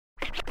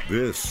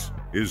This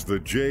is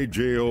the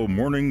JJO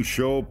Morning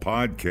Show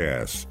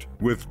podcast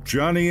with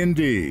Johnny and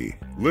D.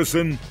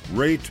 Listen,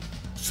 rate,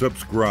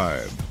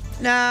 subscribe.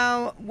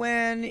 Now,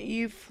 when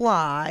you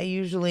fly,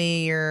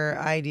 usually your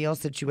ideal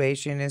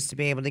situation is to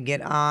be able to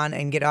get on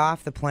and get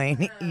off the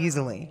plane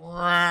easily.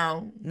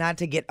 Not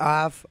to get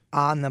off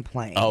on the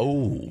plane.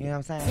 Oh. You know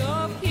what I'm saying?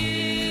 So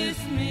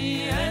kiss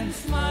me and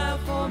smile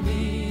for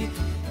me.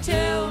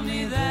 Tell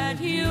me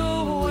that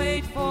you'll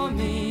wait for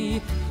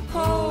me.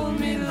 Hold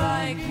me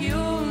like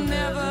you'll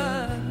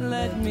never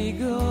let me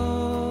go.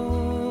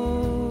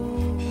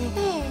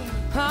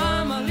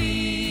 I'm a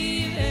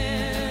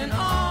leaving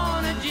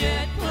on a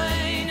jet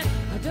plane.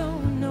 I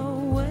don't know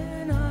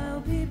when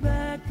I'll be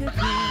back again.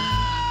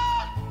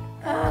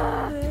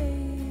 Oh,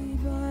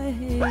 babe, I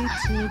hate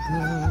to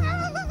go.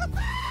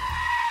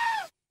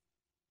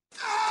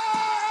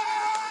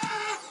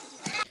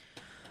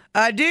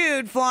 A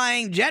dude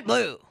flying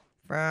JetBlue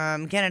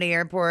from Kennedy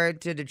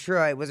Airport to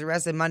Detroit was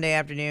arrested Monday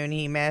afternoon.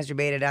 He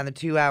masturbated on the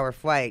 2-hour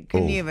flight.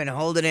 Couldn't even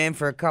hold it in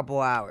for a couple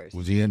hours.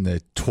 Was he in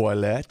the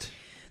toilet?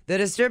 The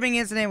disturbing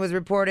incident was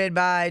reported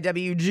by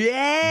WJBK.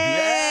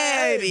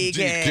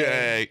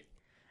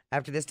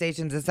 After the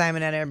station's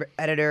assignment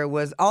editor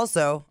was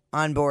also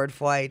on board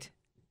flight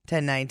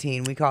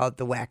 1019. We call it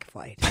the whack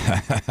flight.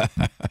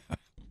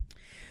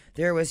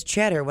 There was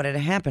chatter what had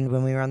happened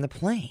when we were on the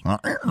plane.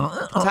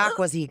 Talk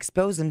was he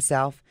exposed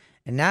himself,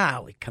 and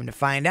now we come to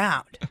find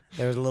out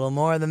there's a little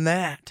more than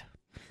that.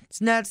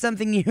 It's not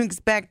something you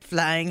expect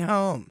flying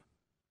home.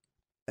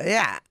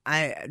 Yeah,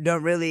 I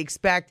don't really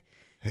expect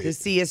to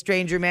see a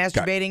stranger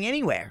masturbating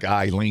anywhere.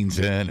 Guy leans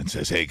in and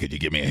says, "Hey, could you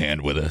give me a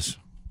hand with this?"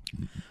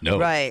 No,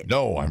 Right.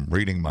 No, I'm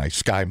reading my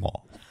Sky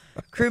Mall.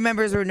 Crew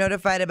members were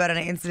notified about an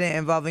incident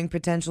involving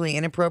potentially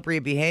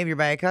inappropriate behavior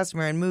by a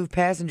customer and moved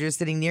passengers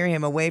sitting near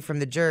him away from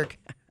the jerk.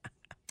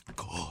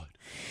 God.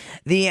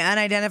 The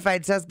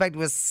unidentified suspect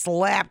was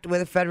slapped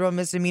with federal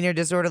misdemeanor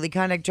disorderly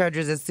conduct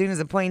charges as soon as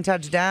the plane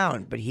touched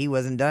down, but he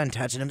wasn't done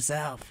touching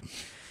himself.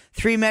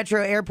 3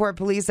 Metro Airport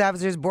police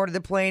officers boarded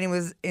the plane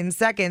and in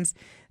seconds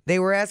they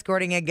were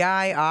escorting a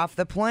guy off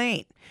the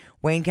plane.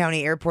 Wayne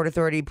County Airport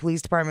Authority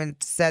Police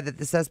Department said that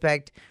the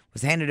suspect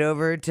was handed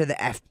over to the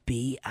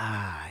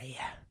FBI.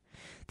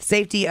 The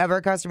safety of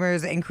our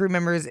customers and crew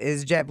members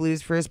is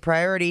JetBlue's first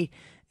priority,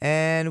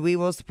 and we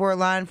will support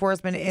law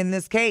enforcement in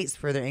this case.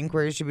 Further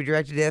inquiries should be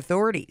directed to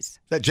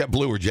authorities. Is that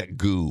JetBlue or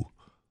JetGoo?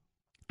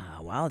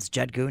 Well, it's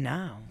JetGoo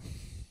now.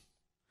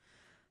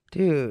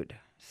 Dude,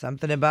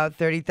 something about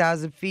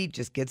 30,000 feet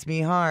just gets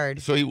me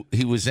hard. So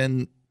he was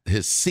in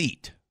his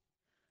seat.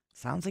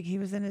 Sounds like he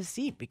was in his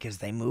seat because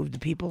they moved the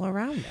people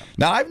around him.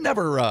 Now, I've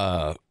never,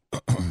 I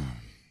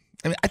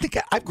think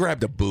I've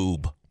grabbed a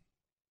boob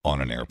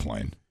on an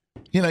airplane.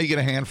 You know, you get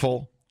a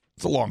handful.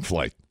 It's a long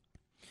flight.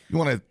 You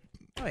want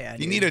to,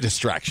 you need a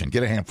distraction.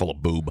 Get a handful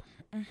of boob.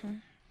 Mm-hmm.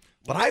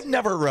 But I've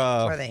never.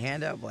 Or they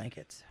hand out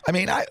blankets. I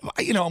mean,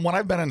 when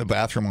I've been in the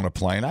bathroom on a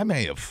plane, I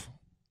may have.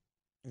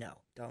 No,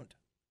 don't.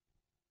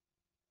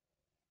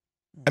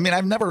 I mean,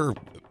 I've never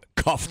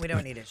cuffed. We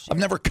don't need it. I've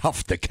never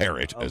cuffed the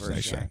carrot, as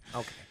they say.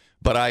 Okay.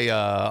 But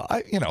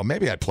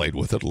maybe I played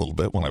with it a little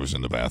bit when I was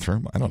in the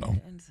bathroom. I don't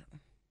know.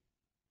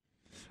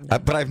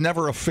 But I've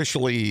never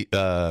officially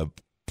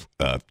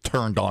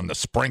turned on the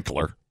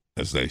sprinkler,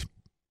 as they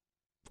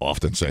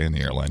often say in the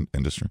airline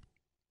industry.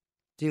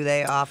 Do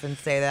they often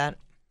say that?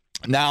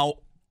 Now,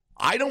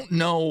 I don't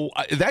know.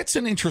 That's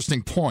an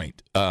interesting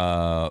point.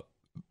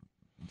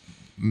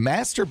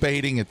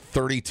 Masturbating at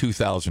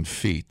 32,000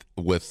 feet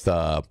with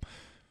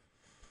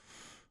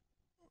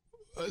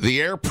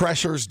the air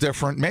pressure is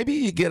different. Maybe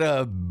you get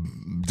a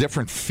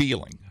different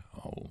feeling.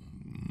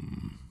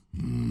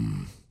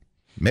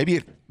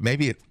 Maybe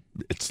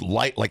it's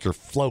light, like you're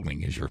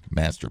floating as you're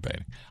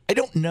masturbating. I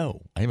don't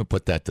know. I haven't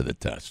put that to the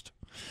test.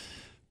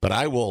 But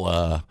I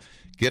will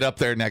get up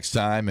there next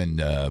time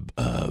and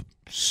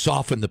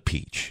soften the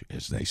peach,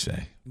 as they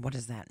say. What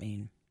does that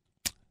mean?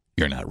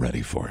 You're not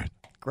ready for it.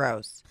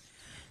 Gross.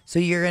 So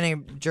you're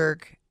going to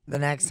jerk the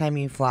next time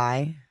you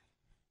fly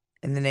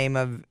in the name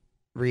of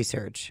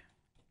research.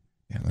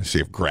 Yeah, let's see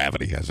if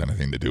gravity has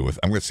anything to do with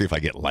it. I'm going to see if I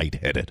get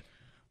lightheaded.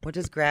 What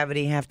does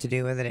gravity have to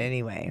do with it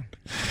anyway?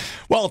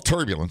 Well,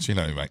 turbulence, you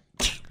might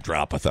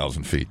drop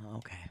 1,000 feet.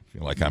 Okay. I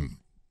feel like I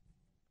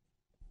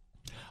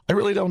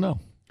really don't know.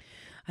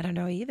 I don't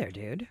know either,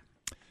 dude.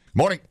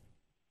 Morning.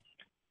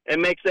 It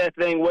makes that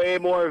thing way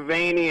more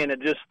veiny, and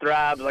it just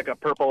throbs like a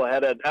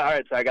purple-headed. All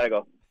right, so I got to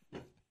go.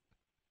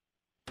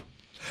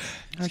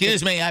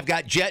 Excuse me, I've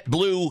got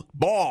JetBlue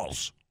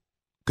balls.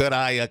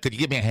 Could you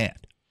give me a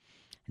hand?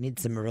 I need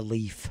some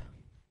relief.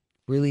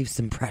 Relieve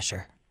some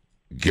pressure.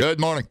 Good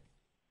morning.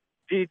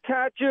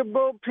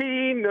 Detachable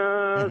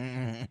peanuts.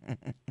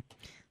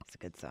 That's a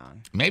good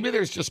song. Maybe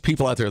there's just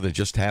people out there that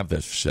just have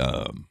this,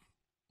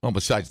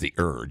 besides the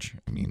urge,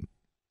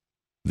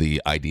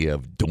 the idea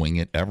of doing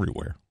it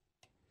everywhere.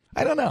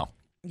 I don't know.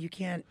 You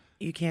can't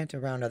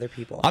around other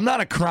people. I'm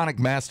not a chronic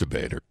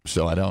masturbator,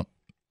 so I don't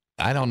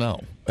know.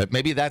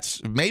 Maybe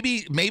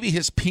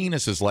his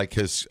penis is like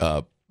his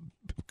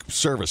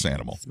service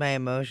animal. It's my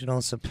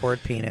emotional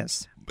support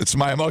penis. It's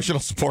my emotional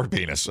support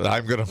penis.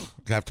 I'm going to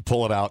have to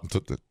pull it out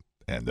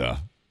and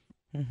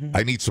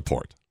I need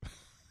support.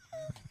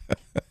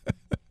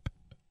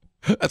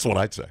 That's what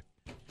I'd say.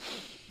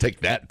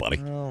 Take that, buddy.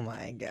 Oh,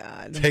 my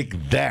God.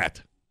 Take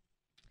that.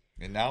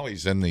 And now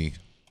he's in the...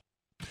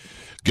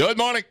 Good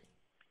morning.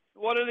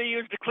 What do they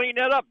use to clean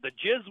that up? The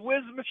Jizz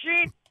Whiz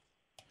machine?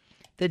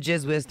 The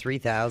Jizz Whiz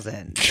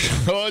 3000.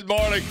 Good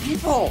morning.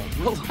 People,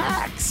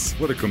 relax.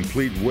 What a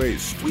complete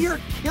waste We are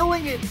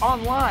killing it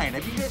online.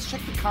 Have you guys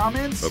checked the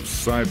comments? of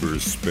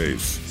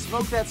cyberspace.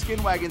 Smoke That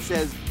Skin Wagon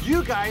says,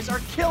 you guys are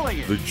killing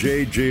it. The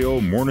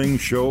JJO Morning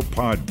Show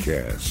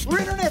Podcast. We're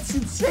internet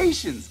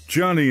sensations.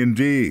 Johnny and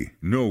D,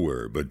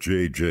 nowhere but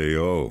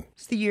JJO.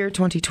 It's the year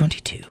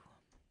 2022.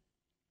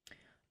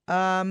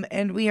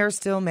 And we are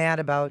still mad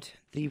about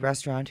the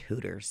restaurant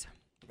Hooters.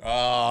 No,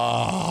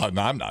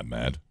 I'm not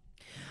mad.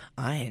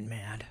 I ain't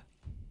mad.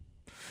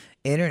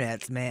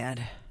 Internet's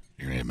mad.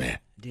 You're mad.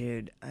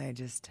 Dude, I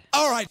just...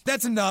 All right,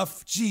 that's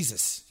enough.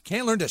 Jesus. You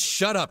can't learn to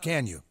shut up,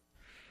 can you?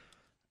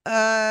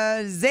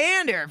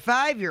 Xander,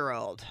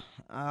 5-year-old.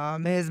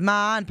 His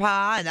ma and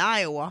pa in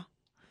Iowa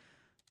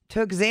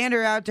took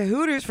Xander out to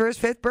Hooters for his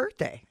 5th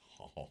birthday.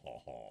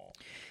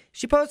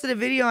 She posted a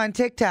video on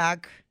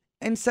TikTok,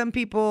 and some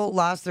people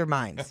lost their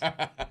minds.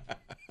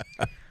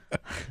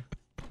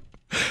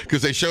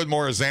 Because they showed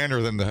more of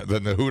Xander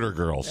than the Hooter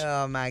girls.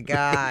 Oh, my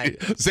God.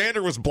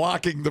 Xander was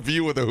blocking the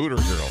view of the Hooter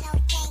girls.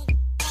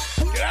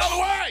 Get out of the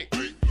way!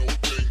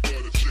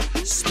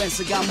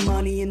 Spencer got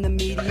money in the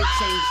media change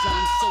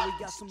zone, so we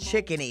got some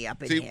Chickeny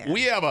up in See, here.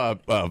 we have a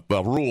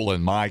rule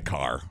in my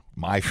car,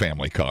 my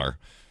family car.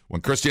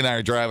 When Christy and I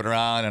are driving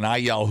around and I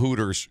yell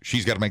Hooters,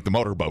 she's got to make the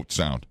motorboat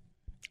sound.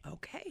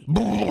 Okay.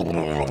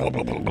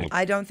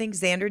 I don't think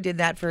Xander did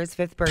that for his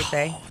 5th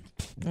birthday.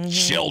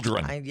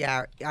 Children.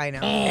 I know.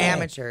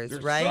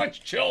 Amateurs, right?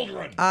 Such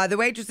children. The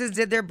waitresses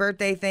did their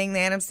birthday thing.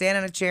 They had him stand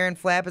on a chair and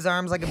flap his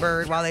arms like a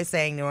bird while they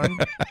sang to him.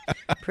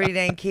 Pretty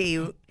dang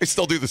cute. They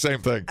still do the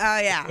same thing. Oh,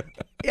 yeah.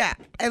 Yeah.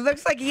 It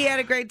looks like he had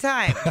a great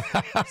time.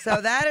 So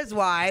that is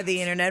why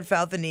the internet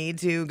felt the need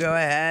to go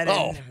ahead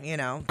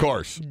and, Of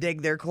course.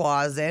 dig their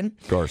claws in.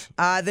 Of course.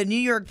 The New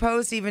York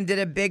Post even did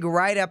a big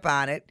write-up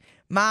on it.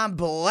 Mom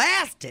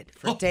blasted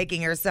for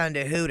taking her son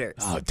to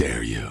Hooters. How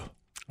dare you?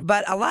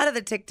 But a lot of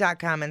the TikTok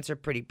comments are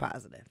pretty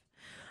positive.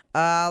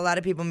 A lot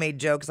of people made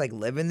jokes like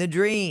living the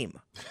dream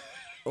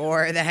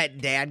or that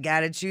dad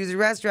got to choose a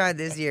restaurant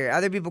this year.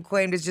 Other people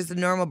claimed it's just a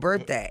normal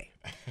birthday.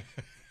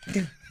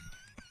 It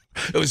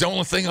was the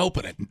only thing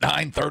open at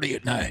 9:30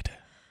 at night.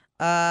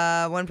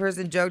 One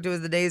person joked it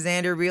was the day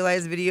Xander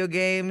realized video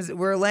games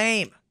were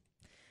lame.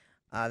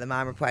 The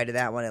mom replied to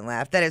that one and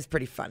laughed. That is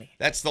pretty funny.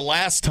 That's the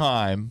last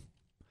time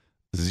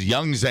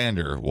young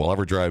Xander will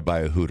ever drive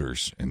by a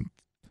Hooters and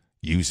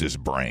use his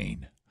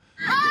brain.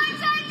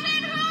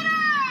 Attention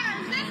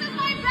Hooters! This is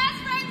my best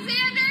friend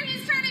Xander.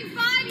 He's turning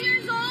 5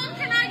 years old.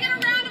 Can I get a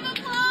round of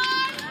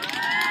applause?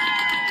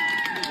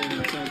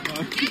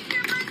 It's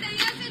your birthday,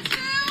 yes it's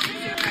true.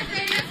 It's your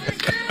birthday, yes it's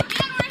true.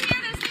 And we're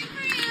here to sing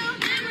for you.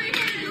 And we're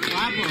here to sing for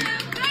you.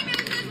 Good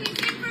news is we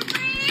sing for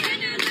free. Good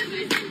news is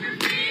we sing for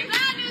free.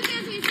 Bad news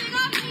is we sing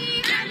off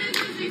key. Bad news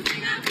is we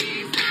sing off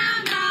key.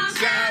 Sound off.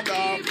 Sound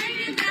off. Bring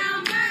it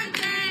down.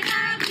 Birthday.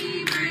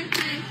 Happy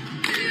birthday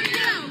to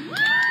you.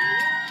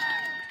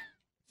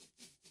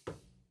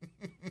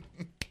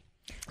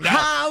 Woo!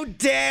 How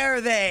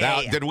dare they?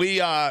 Now,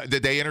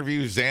 did they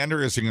interview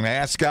Xander as a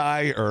mask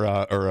guy or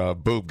a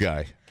boob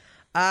guy?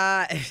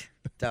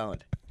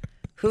 Don't.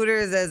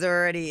 Hooters has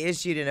already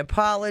issued an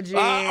apology.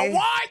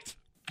 What?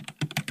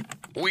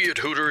 We at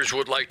Hooters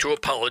would like to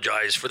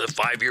apologize for the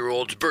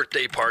 5-year-old's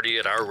birthday party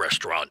at our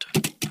restaurant.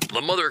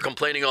 The mother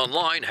complaining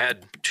online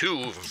had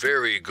 2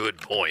 very good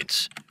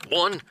points.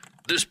 1,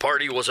 this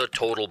party was a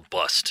total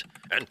bust.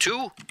 And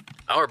 2,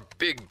 our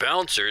big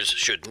bouncers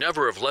should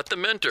never have let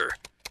them enter.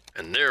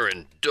 And they're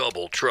in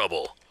double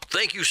trouble.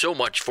 Thank you so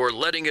much for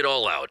letting it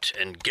all out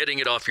and getting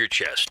it off your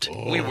chest.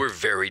 We were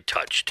very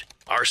touched.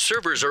 Our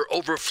servers are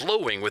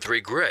overflowing with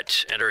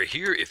regret and are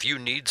here if you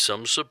need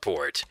some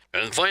support.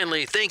 And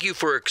finally, thank you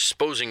for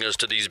exposing us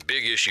to these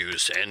big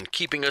issues and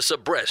keeping us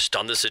abreast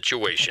on the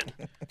situation.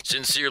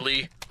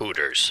 Sincerely,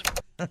 Hooters.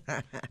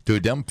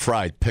 Dude, them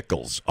fried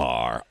pickles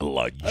are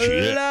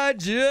legit.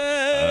 Legit.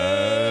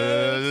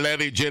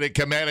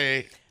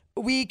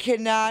 We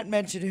cannot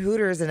mention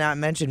Hooters and not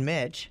mention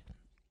Mitch,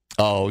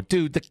 Oh,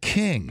 dude, the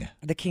king.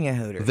 the king of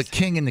Hooters. The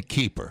king and the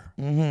keeper.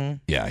 Mm-hmm.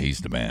 Yeah, he's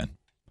the man.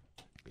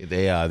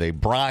 They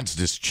bronzed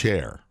his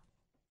chair,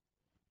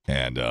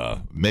 and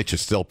Mitch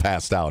is still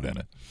passed out in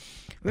it.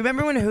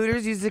 Remember when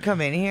Hooters used to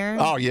come in here?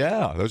 Oh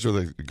yeah, those are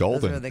the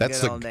golden. Those were the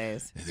That's good the old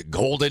days. the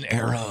golden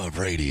era of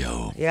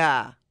radio.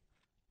 Yeah.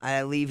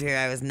 I leave here,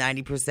 I was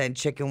 90%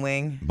 chicken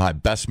wing. My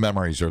best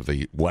memories are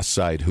the West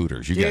Side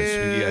Hooters. You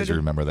guys Dude.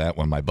 remember that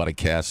when my buddy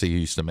Cassie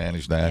used to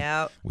manage that?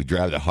 Yep. We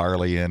drive the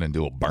Harley in and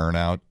do a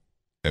burnout.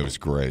 It was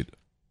great.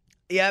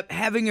 Yep,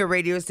 having a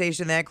radio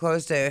station that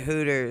close to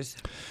Hooters.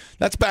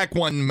 That's back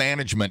when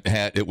management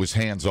it was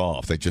hands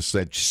off. They just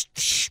said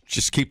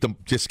just keep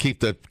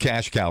the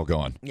cash cow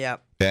going.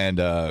 Yep.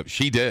 And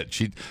she did.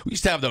 We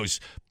used to have those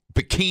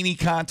bikini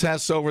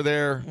contests over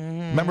there.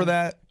 Remember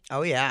that?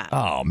 Oh yeah.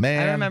 Oh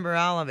man, I remember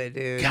all of it,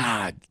 dude.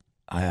 God,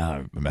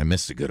 I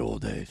miss the good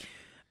old days.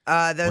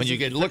 When you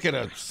could look at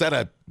a set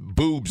of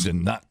boobs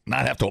and not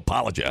have to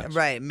apologize.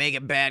 Right, make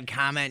a bad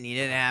comment and you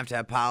didn't have to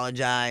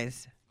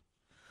apologize.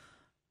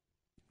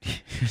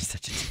 You're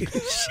such a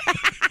douche.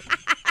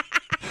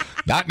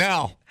 Not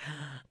now.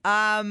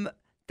 I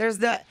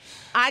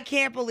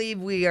can't believe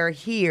we are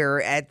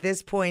here at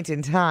this point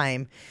in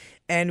time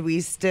and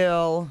we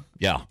still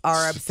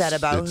are upset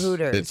about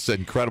Hooters. It's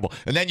incredible.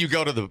 And then you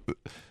go to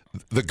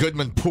the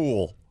Goodman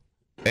Pool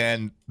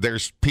and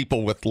there's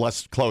people with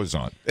less clothes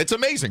on. It's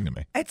amazing to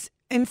me. It's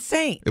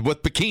insane.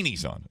 With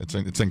bikinis on.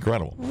 It's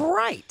incredible.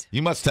 Right.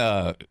 You must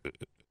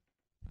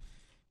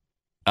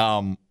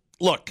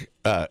look,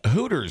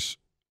 Hooters.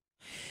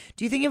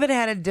 Do you think if it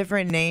had a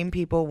different name,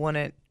 people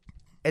wouldn't?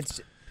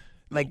 It's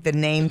like the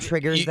name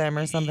triggers them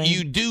or something?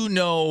 You do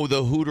know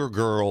the Hooter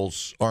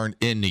girls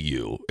aren't into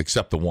you,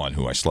 except the one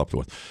who I slept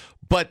with.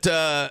 But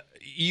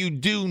you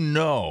do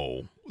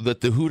know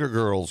that the Hooter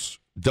girls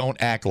don't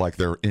act like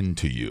they're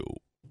into you.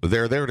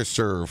 They're there to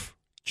serve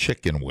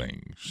chicken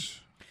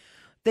wings.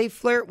 They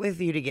flirt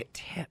with you to get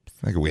tips.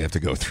 I think we have to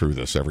go through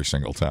this every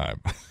single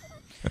time.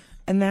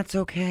 And that's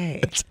okay.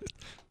 It's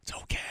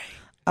okay.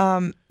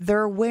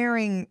 They're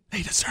wearing.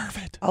 They deserve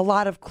it. A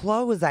lot of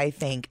clothes, I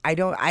think.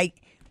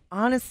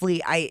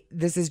 Honestly,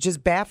 this has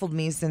just baffled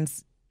me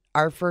since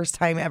our first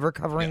time ever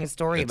covering a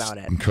story about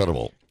it.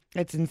 Incredible.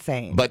 It's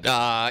insane. But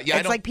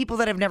it's like people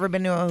that have never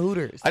been to a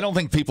Hooters. I don't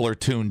think people are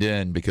tuned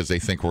in because they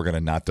think we're going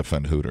to not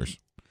defend Hooters.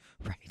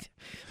 Right.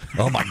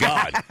 Oh my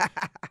God.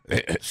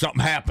 Something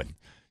happened.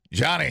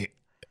 Johnny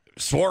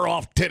swore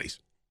off titties.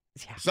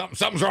 Yeah.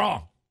 Something's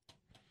wrong.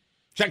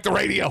 Check the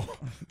radio.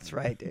 That's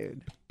right,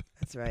 dude.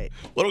 That's right.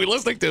 What are we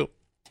listening to?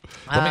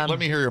 Let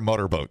me hear your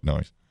motorboat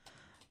noise.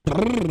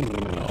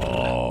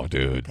 Oh,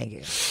 dude. Thank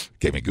you.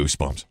 Gave me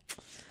goosebumps.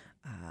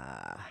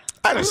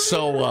 That is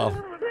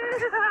so...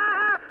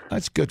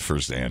 that's good for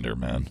Xander,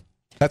 man.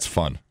 That's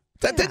fun.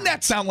 Didn't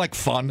that sound like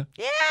fun?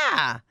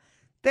 Yeah.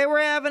 They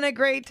were having a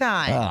great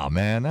time. Oh,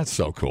 man. That's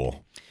so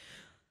cool.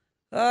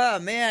 Oh,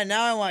 man.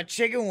 Now I want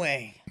chicken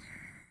wing.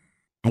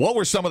 What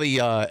were some of the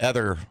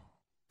other...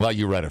 Well,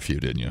 you read a few,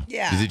 didn't you?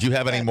 Yeah. Did you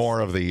have any more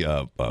of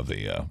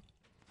the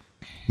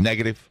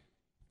negative?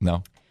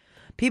 No?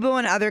 People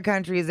in other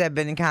countries have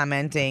been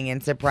commenting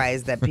and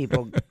surprised that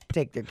people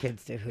take their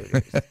kids to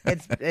Hooters. I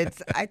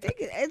think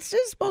it's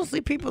just mostly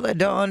people that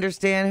don't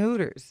understand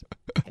Hooters,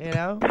 you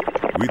know?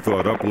 We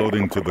thought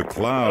uploading to the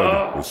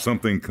cloud was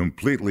something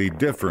completely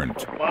different.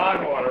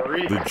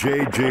 The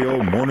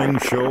JJO Morning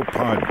Show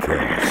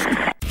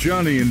Podcast.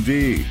 Johnny and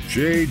D,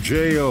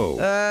 JJO.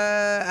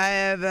 I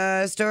have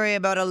a story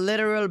about a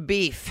literal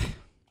beef.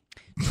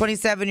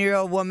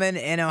 27-year-old woman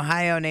in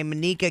Ohio named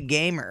Monika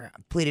Gamer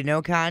pleaded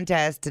no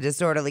contest to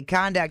disorderly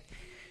conduct.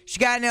 She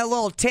got in a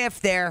little tiff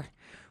there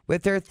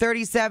with her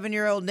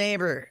 37-year-old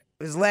neighbor.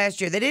 It was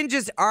last year. They didn't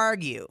just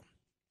argue.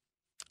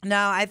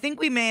 Now, I think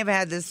we may have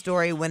had this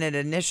story when it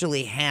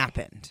initially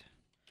happened.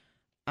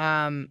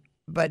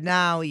 But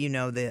now, you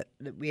know, that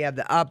we have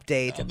the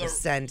update of the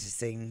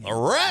sentencing. The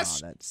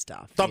rest all that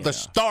stuff. of the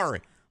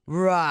story.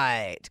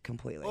 Right.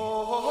 Completely.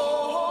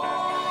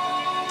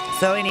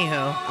 So,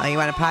 anywho, you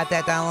want to pot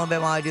that down a little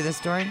bit while I do this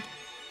story?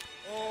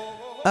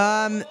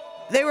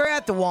 They were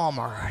at the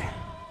Walmart.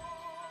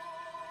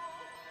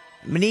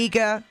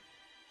 Monika,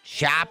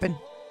 shopping.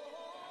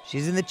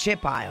 She's in the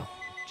chip aisle.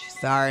 She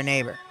saw her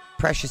neighbor,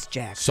 Precious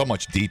Jackson. So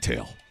much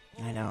detail.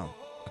 I know.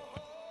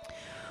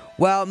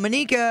 Well,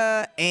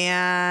 Monika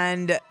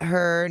and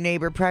her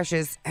neighbor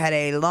Precious had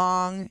a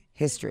long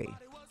history.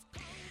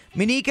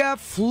 Monika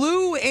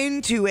flew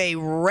into a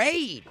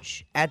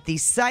rage at the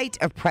sight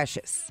of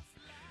Precious.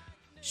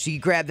 She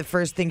grabbed the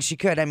first thing she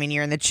could. I mean,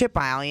 you're in the chip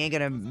aisle. You ain't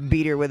going to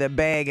beat her with a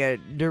bag of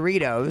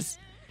Doritos.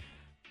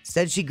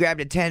 Instead, she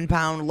grabbed a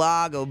 10-pound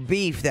log of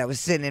beef that was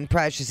sitting in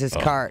Precious's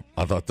cart.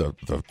 I thought the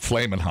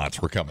Flamin'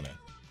 Hots were coming in.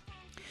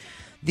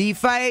 The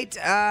fight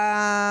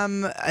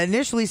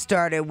initially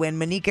started when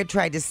Monika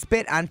tried to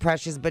spit on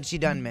Precious, but she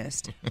done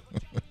missed.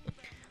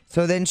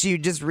 So then she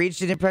just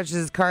reached into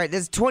Precious's cart.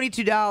 This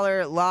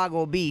 $22 log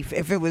of beef.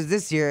 If it was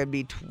this year, it'd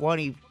be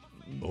 $20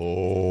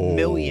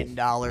 million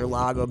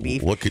log of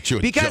beef. Look at you.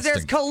 Because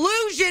there's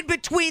collusion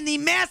between the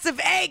massive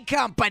egg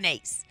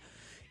companies.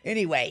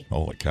 Anyway.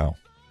 Holy cow.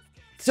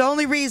 It's the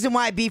only reason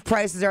why beef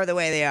prices are the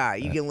way they are.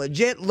 You can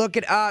legit look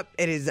it up.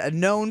 It is a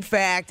known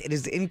fact. It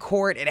is in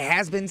court. It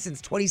has been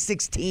since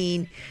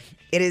 2016.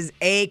 It is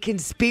a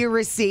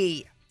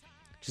conspiracy,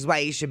 which is why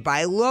you should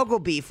buy local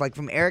beef, like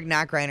from Eric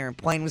Knockreiner in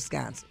Plain,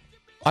 Wisconsin.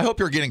 I hope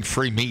you're getting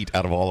free meat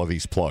out of all of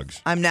these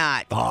plugs. I'm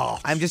not. Oh.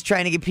 I'm just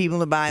trying to get people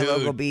to buy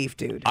local beef,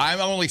 dude. I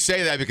only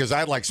say that because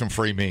I'd like some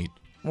free meat.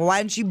 Well, why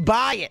didn't you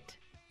buy it?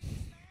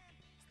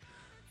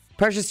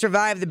 Precious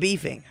survived the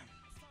beefing.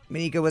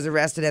 Monika was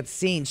arrested at the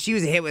scene. She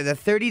was hit with a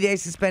 30-day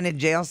suspended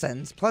jail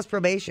sentence plus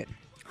probation.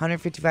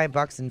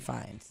 $155 in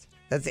fines.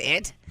 That's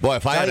it? Boy,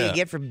 if I That's had all you a-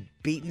 get for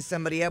beating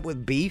somebody up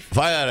with beef? If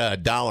I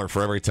had $1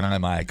 for every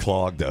time I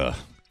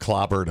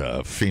clobbered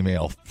a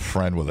female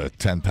friend with a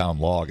 10-pound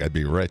log, I'd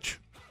be rich.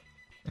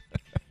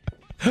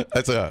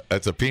 That's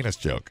a penis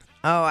joke.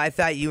 Oh, I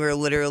thought you were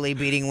literally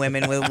beating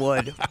women with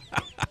wood.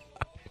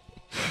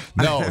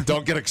 No,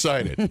 don't get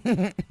excited.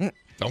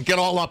 Don't get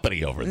all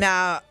uppity over this.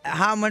 Now,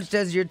 how much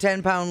does your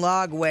 10-pound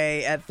log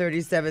weigh at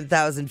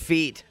 37,000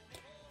 feet?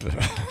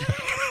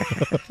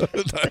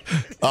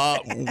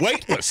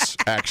 Weightless,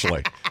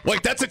 actually.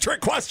 Wait, that's a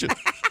trick question.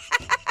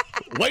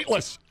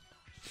 Weightless.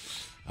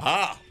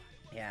 Ah.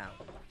 Yeah.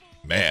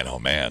 Man, oh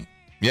man.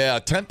 Yeah,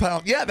 10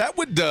 pound. Yeah, that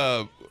would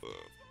Well,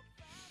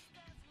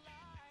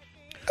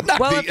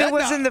 if it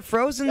was in the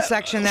frozen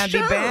section, that'd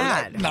sure, be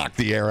bad. that'd knock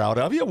the air out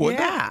of you, wouldn't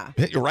Yeah. it?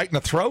 Hit you right in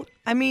the throat.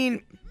 I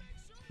mean,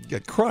 You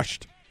get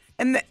crushed.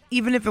 and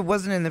even if it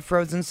wasn't in the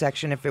frozen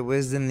section, if it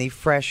was in the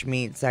fresh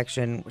meat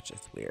section, which is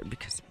weird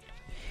because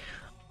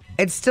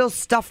it's still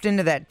stuffed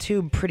into that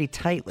tube pretty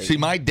tightly. See,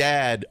 my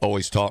dad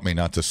always taught me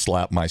not to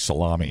slap my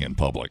salami in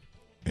public.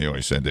 He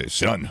always said,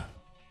 "Son,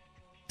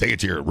 take it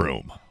to your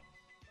room."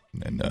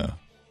 And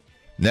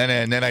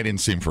then I didn't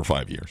see him for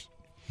 5 years.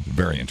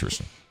 Very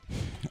interesting.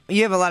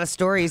 You have a lot of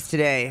stories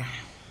today.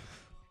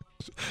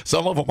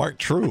 Some of them aren't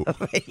true.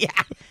 Yeah,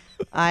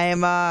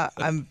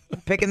 I'm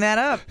picking that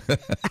up.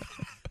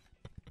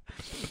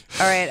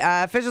 All right,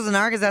 officials in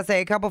Arkansas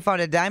say a couple found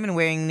a diamond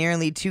weighing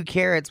nearly 2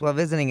 carats while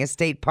visiting a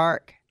state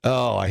park.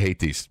 Oh, I hate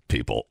these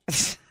people.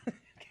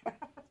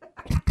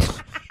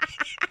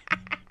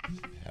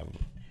 Have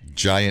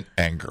giant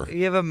anger.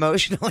 You have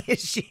emotional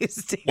issues,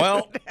 dude.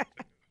 Well,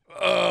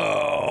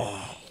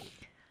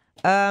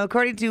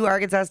 according to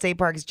Arkansas State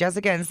Parks,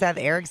 Jessica and Seth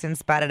Erickson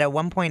spotted a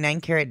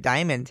 1.9 carat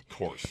diamond of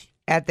course.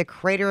 at the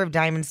Crater of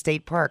Diamonds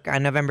State Park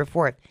on November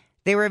 4th.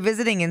 They were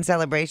visiting in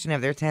celebration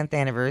of their 10th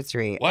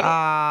anniversary.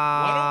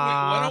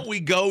 Why don't we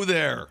go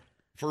there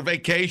for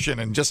vacation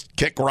and just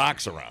kick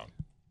rocks around?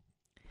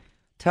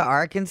 To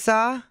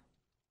Arkansas?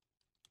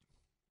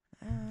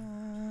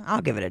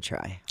 I'll give it a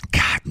try.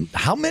 God,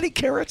 how many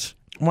carats?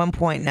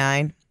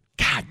 1.9.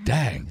 God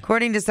dang.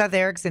 According to Seth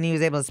Erickson, he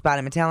was able to spot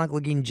a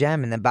metallic-looking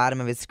gem in the bottom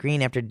of his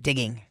screen after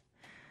digging.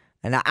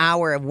 An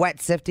hour of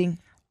wet sifting.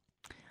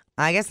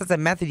 I guess that's a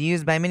method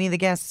used by many of the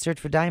guests to search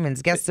for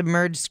diamonds. Guests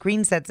submerge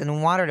screen sets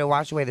in water to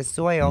wash away the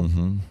soil.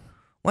 Mm-hmm.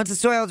 Once the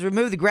soil is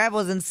removed, the gravel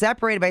is then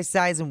separated by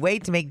size and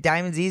weight to make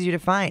diamonds easier to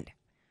find.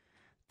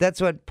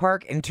 That's what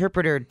park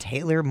interpreter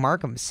Taylor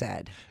Markham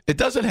said. It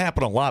doesn't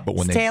happen a lot, but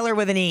when It's Taylor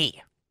with an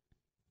E.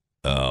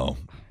 Oh.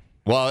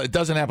 Well, it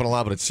doesn't happen a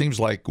lot, but it seems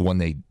like when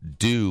they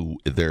do,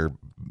 they're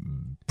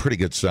pretty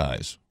good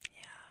size.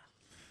 Yeah.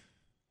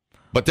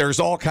 But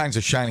there's all kinds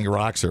of shiny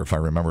rocks there, if I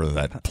remember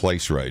that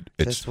place right.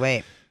 Just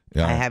wait.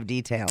 Yeah. I have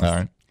details. All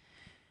right.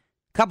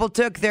 Couple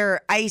took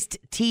their iced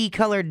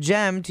tea-colored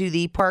gem to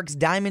the park's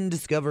Diamond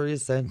Discovery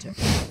Center,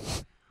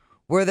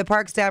 where the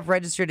park staff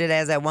registered it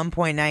as a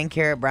 1.9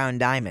 carat brown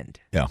diamond.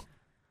 Yeah.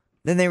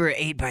 Then they were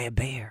ate by a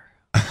bear.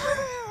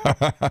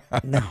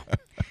 No.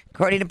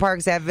 According to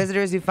park staff,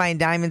 visitors who find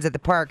diamonds at the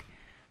park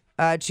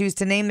choose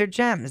to name their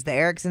gems. The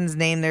Ericksons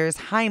named theirs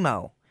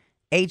Himo,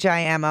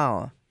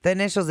 H-I-M-O, the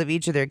initials of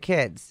each of their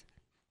kids.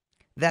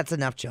 That's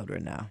enough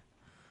children now.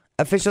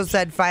 Officials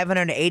said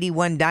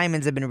 581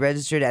 diamonds have been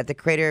registered at the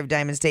Crater of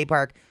Diamond State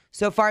Park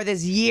so far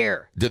this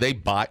year. Do they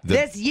buy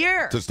this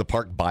year? Does the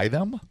park buy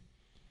them?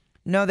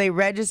 No, they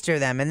register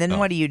them, and then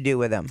what do you do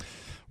with them?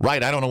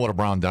 Right. I don't know what a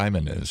brown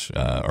diamond is,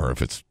 or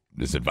if is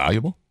it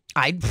valuable?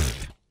 I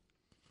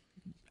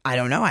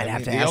don't know. I'd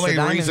have to ask the the only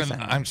diamond reason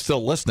center. I'm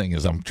still listening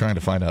is I'm trying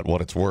to find out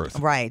what it's worth.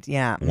 Right,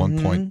 yeah.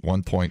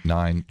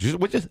 1.9.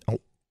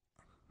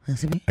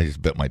 I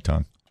just bit my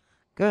tongue.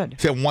 Good.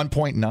 Say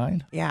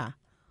 1.9? Yeah.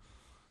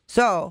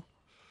 So,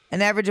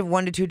 an average of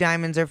 1 to 2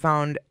 diamonds are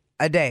found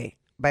a day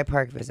by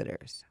park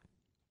visitors.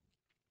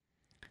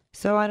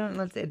 So I don't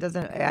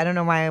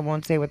know why I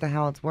won't say what the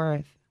hell it's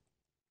worth.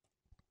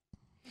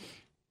 Let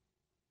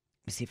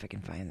me see if I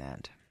can find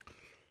that.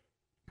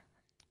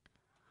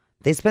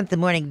 They spent the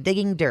morning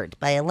digging dirt.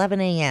 By 11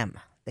 a.m.,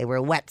 they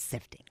were wet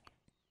sifting.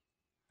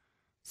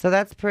 So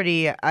that's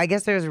pretty. I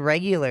guess there's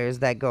regulars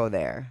that go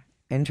there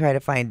and try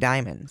to find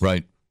diamonds.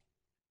 Right.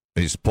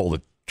 They just pull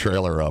the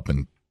trailer up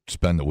and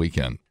spend the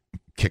weekend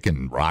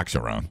kicking rocks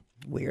around.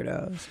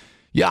 Weirdos.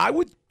 Yeah, I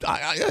would.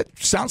 It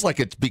sounds like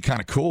it'd be kind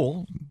of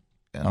cool.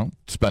 You know,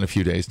 spend a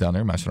few days down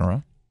there messing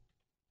around.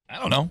 I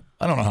don't know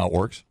how it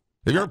works.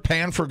 Have you ever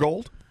panned for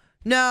gold?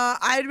 No,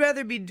 I'd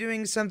rather be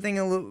doing something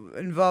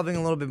involving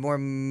a little bit more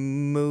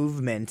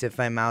movement if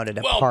I'm out at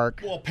a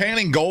park. Well,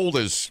 panning gold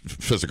is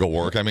physical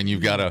work. I mean,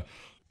 you've got to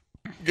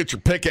get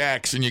your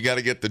pickaxe and you got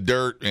to get the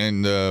dirt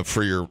and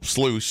for your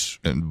sluice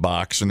and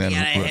box, and then You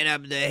gotta hit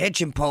up the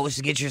hitching post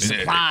to get your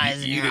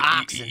supplies and your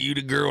oxen. You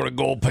the girl with a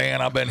gold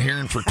pan I've been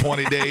hearing for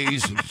 20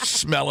 days and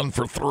smelling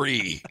for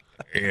 3.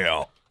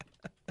 Yeah.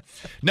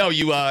 No,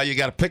 you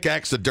got to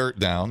pickaxe the dirt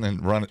down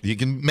and run it. You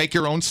can make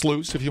your own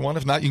sluice if you want.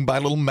 If not, you can buy a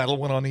little metal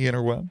one on the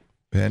interweb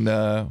and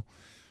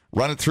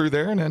run it through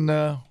there and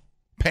then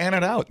pan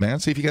it out, man.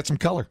 See if you get some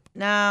color.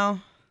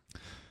 No.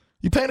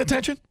 You paying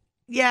attention?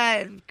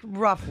 Yeah,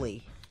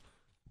 roughly.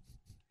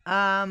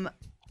 I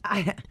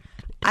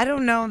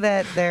don't know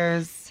that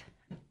there's.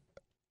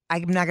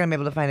 I'm not gonna be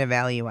able to find a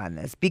value on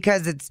this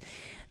because it's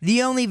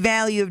the only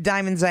value of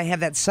diamonds I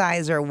have that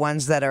size are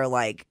ones that are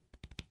like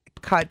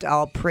cut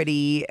all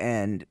pretty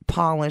and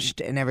polished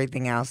and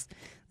everything else.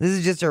 This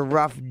is just a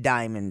rough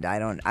diamond. I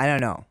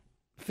don't know.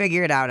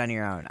 Figure it out on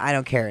your own. I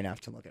don't care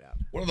enough to look it up.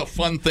 One of the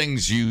fun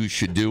things you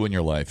should do in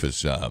your life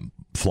is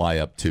fly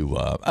up to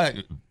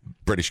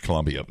British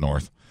Columbia up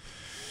north.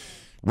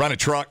 Rent a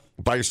truck,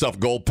 buy yourself a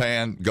gold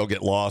pan, go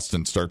get lost,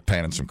 and start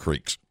panning some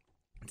creeks.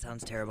 It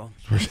sounds terrible.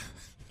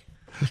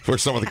 Where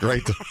some of the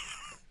great...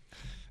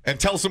 And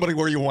tell somebody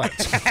where you went,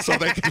 so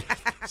they can,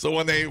 so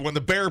when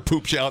the bear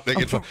poops you out, they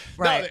get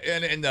right.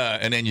 No,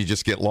 and then you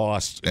just get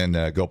lost and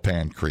go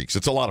pan creeks.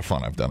 It's a lot of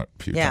fun. I've done it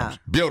a few times.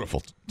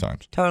 Beautiful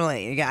times.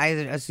 Totally. I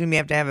assume you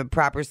have to have a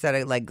proper set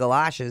of like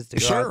galoshes to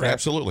go out there.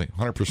 Absolutely,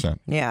 100%.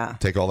 Yeah.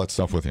 Take all that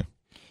stuff with you.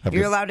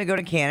 You're allowed to go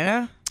to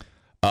Canada?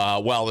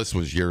 Well, this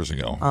was years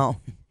ago. Oh.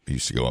 I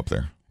used to go up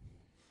there.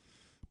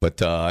 But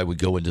I would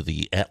go into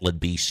the Atlin,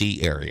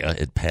 BC area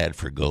and pad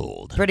for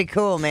gold. Pretty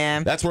cool,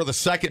 man. That's where the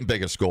second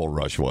biggest gold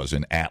rush was,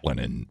 in Atlin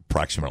in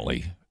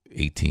approximately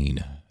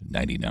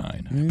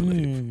 1899, I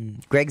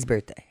believe. Greg's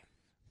birthday.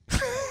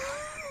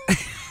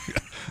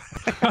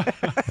 I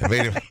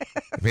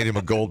made him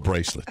a gold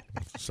bracelet.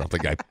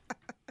 Something I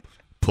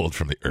pulled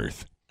from the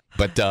earth.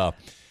 But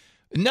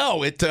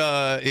no, it's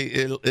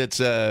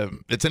an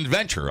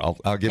adventure.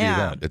 I'll give you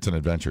that. It's an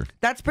adventure.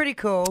 That's pretty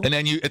cool. And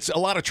then it's a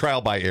lot of trial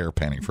by air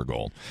panning for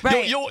gold.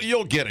 Right.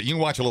 You'll get it. You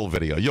can watch a little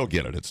video. You'll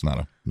get it. It's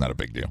not a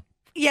big deal.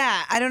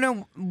 Yeah, I don't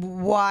know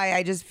why.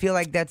 I just feel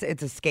like it's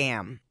a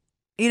scam.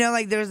 You know,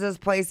 like there's those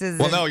places.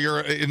 Well, no,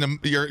 you're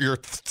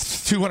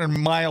 200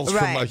 miles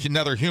from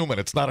another human.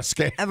 It's not a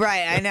scam.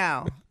 Right, I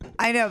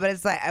know, but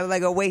it's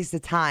like a waste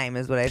of time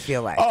is what I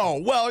feel like.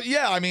 Oh well,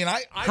 yeah. I mean,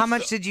 how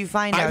much did you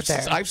find out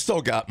there? I've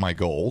still got my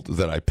gold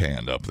that I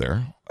panned up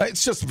there.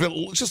 It's just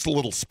a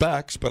little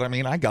specks, but I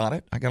mean, I got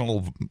it. I got a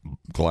little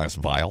glass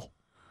vial.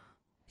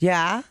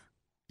 Yeah.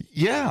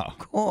 Yeah.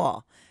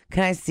 Cool.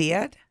 Can I see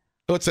it?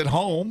 Oh, it's at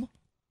home.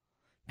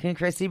 Can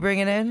Chrissy bring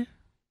it in?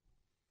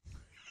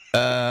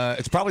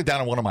 It's probably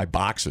down in one of my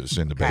boxes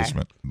in the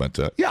basement, but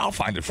yeah, I'll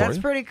find it for you.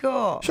 That's pretty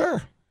cool.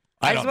 Sure.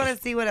 I just want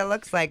to see what it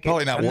looks like.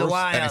 Probably not worth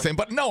anything,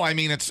 but no, I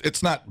mean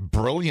it's not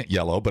brilliant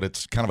yellow, but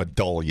it's kind of a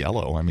dull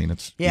yellow. I mean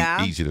it's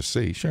easy to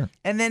see. Sure.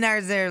 And then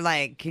is there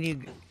like, can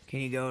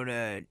you go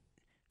to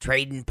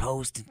Trading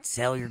Post and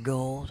sell your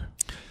gold?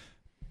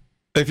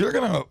 If you're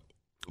gonna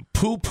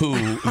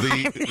poo-poo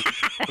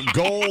the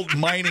gold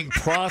mining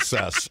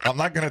process, I'm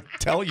not gonna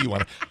tell you.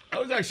 I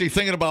was actually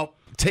thinking about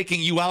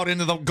taking you out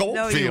into the gold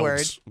fields. You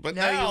weren't. But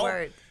you now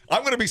weren't.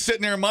 I'm going to be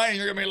sitting there mining.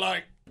 You're going to be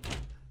like,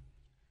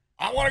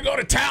 I want to go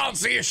to town and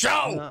see a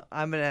show.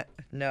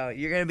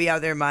 You're going to be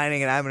out there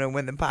mining, and I'm going to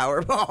win the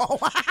Powerball.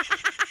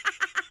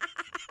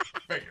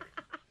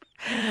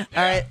 All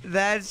right,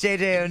 that's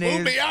JJO News.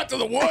 Move me out to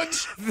the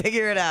woods.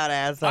 Figure it out,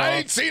 asshole. I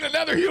ain't seen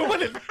another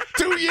human in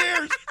 2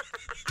 years.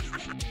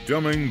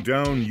 Dumbing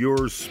down your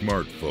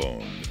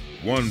smartphone.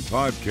 One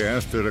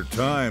podcast at a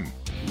time.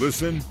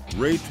 Listen,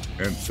 rate,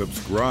 and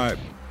subscribe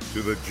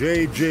to the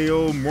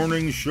JJO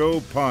Morning Show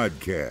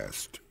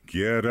podcast.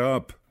 Get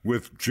up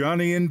with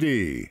Johnny and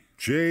D.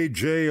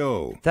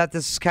 JJO. Thought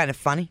this was kind of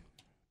funny.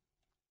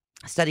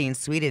 A study in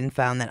Sweden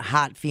found that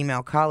hot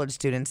female college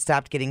students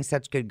stopped getting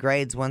such good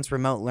grades once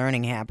remote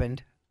learning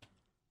happened.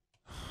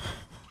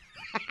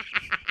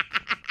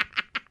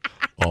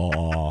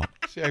 Oh,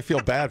 see, I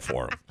feel bad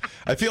for them.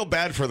 I feel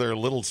bad for their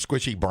little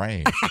squishy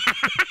brain.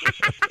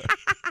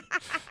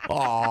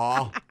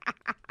 Aw.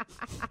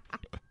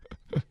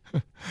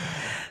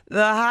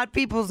 The hot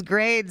people's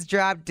grades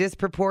dropped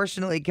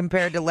disproportionately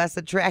compared to less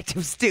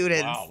attractive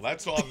students. Wow,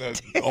 that's on the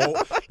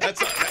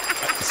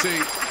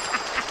see.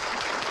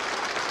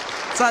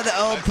 It's on the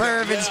old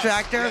perv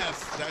instructor.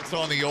 Yes, that's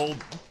on the old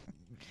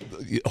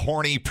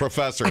horny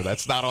professor.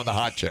 That's not on the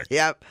hot chick.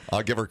 Yep.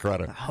 I'll give her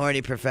credit. The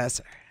horny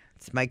professor.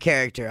 It's my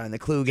character on the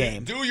Clue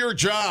game. Do your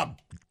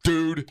job,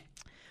 dude.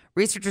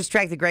 Researchers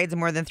tracked the grades of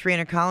more than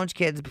 300 college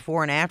kids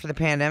before and after the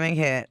pandemic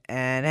hit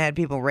and had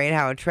people rate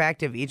how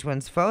attractive each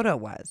one's photo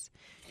was.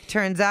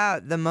 Turns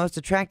out the most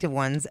attractive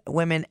ones,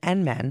 women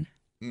and men,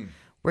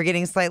 were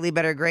getting slightly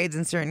better grades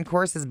in certain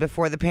courses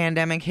before the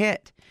pandemic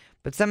hit.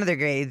 But some of their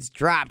grades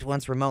dropped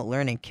once remote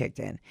learning kicked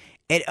in.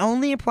 It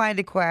only applied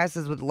to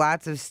classes with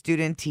lots of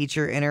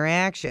student-teacher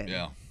interaction.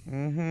 Yeah.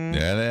 Mm-hmm.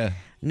 Yeah.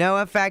 No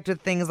effect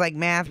with things like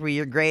math where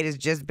your grade is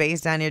just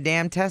based on your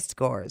damn test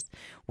scores.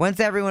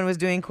 Once everyone was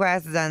doing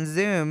classes on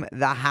Zoom,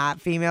 the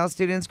hot female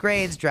students'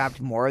 grades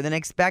dropped more than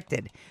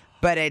expected.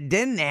 But it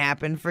didn't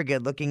happen for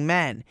good-looking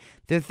men.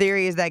 The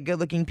theory is that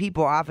good-looking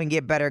people often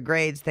get better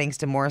grades thanks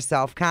to more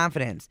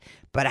self-confidence.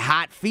 But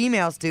hot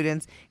female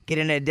students get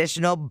an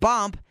additional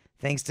bump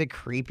thanks to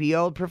creepy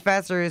old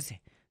professors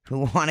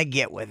who want to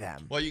get with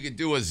them. Well, you could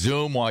do a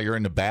Zoom while you're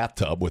in the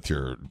bathtub with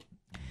your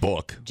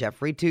book.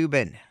 Jeffrey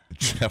Toobin.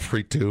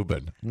 Jeffrey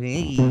Toobin.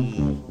 Hey.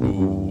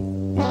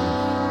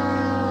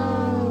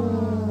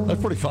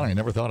 That's pretty funny. I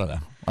never thought of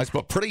that. I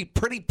suppose pretty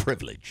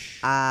privilege.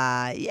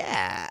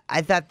 Yeah,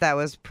 I thought that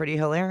was pretty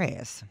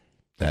hilarious.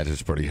 That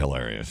is pretty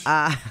hilarious.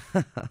 I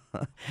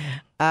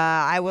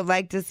would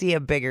like to see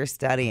a bigger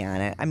study on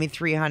it. I mean,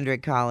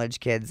 300 college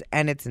kids,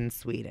 and it's in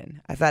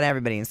Sweden. I thought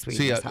everybody in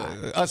Sweden was hot.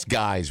 Us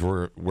guys,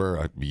 we're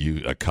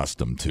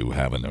accustomed to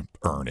having to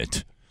earn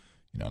it.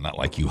 You know, not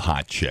like you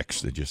hot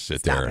chicks that just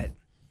sit there.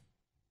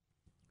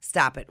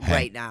 Stop it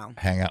right now.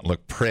 Hang out and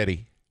look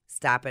pretty.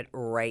 Stop it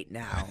right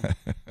now.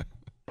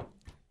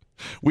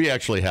 We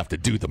actually have to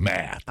do the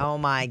math. Oh,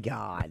 my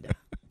God.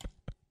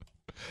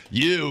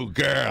 You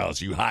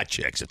girls, you hot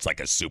chicks, it's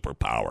like a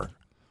superpower.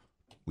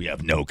 We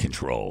have no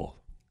control.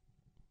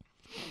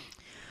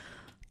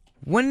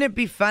 Wouldn't it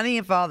be funny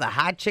if all the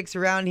hot chicks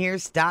around here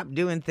stopped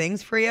doing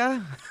things for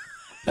you?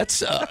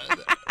 That's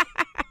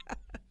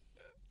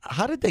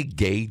how did they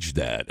gauge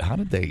that? How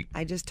did they?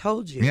 I just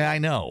told you. Yeah, I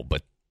know,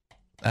 but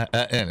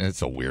and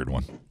it's a weird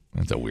one.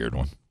 It's a weird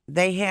one.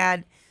 They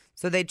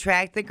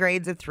tracked the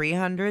grades of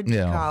 300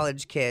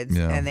 college kids,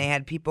 and they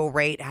had people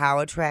rate how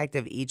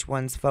attractive each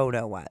one's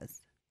photo was.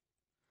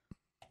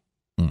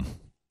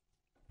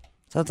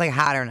 So it's like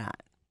hot or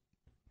not.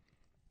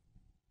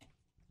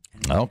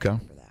 Okay.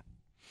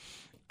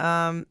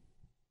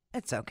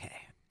 It's okay.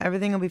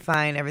 Everything will be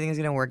fine. Everything's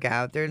going to work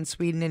out. They're in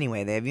Sweden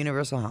anyway. They have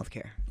universal health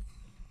care.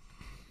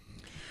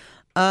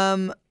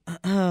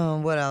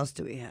 What else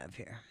do we have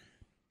here?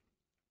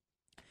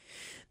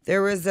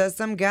 There was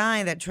some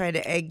guy that tried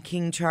to egg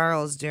King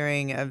Charles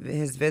during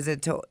his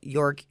visit to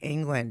York,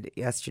 England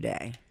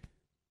yesterday.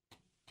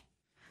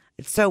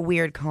 It's so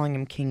weird calling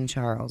him King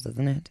Charles,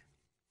 isn't it?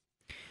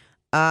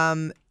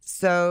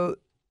 So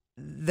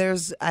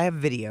I have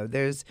video.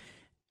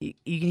 You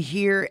can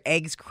hear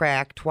eggs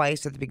crack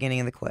twice at the beginning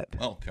of the clip.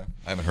 Oh, okay.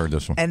 I haven't heard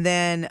this one. And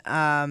then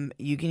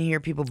you can hear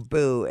people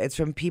boo. It's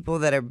from people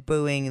that are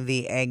booing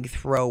the egg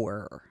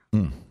thrower,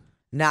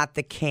 not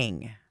the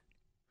king.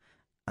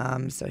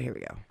 So here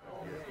we go.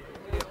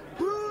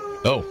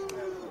 Oh.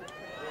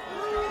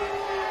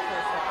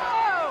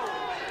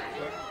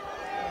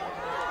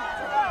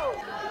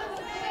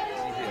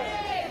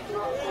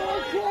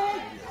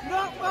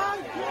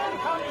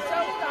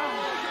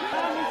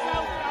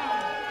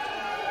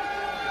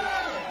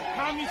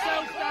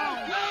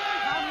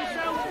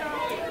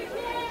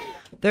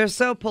 They're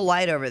so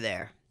polite over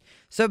there.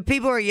 So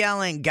people are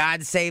yelling,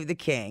 "God save the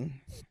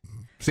king."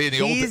 See,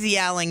 He's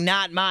yelling,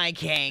 "Not my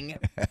king."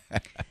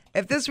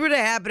 If this were to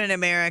happen in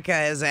America,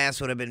 his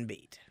ass would have been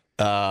beat.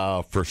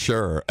 For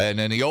sure. And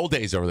in the old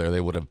days over there, they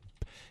would have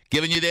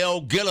given you the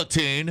old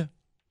guillotine.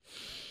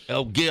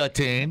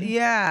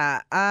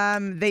 Yeah.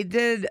 They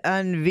did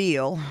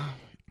unveil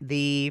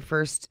the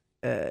first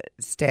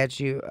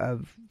statue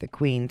of the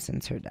Queen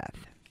since her death.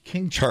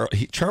 King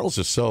Charles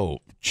is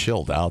so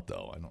chilled out,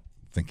 though. I don't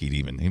think he'd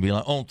be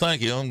like, "Oh,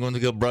 thank you. I'm going to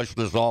go brush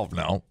this off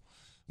now.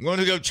 I'm going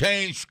to go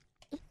change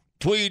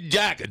tweed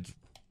jackets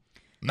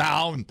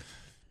now and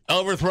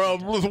overthrow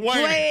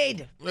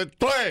Lithuania."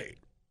 Tweed.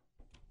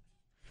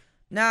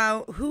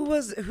 Now,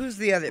 who's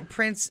the other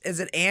prince? Is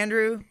it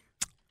Andrew?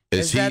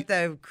 Is that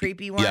the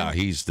creepy one? Yeah,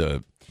 he's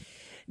the.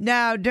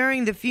 Now,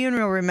 during the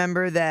funeral,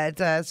 remember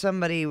that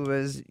somebody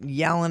was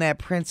yelling at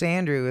Prince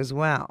Andrew as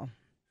well.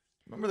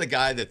 Remember the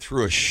guy that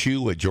threw a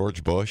shoe at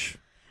George Bush?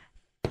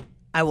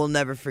 I will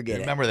never forget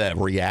it. Remember that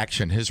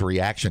reaction? His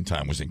reaction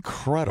time was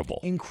incredible.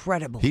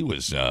 Incredible. He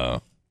was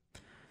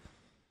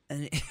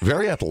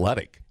very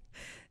athletic.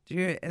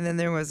 And then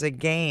there was a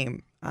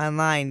game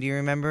online, do you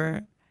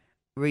remember?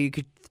 Where you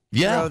could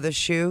throw the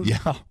shoe?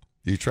 Yeah.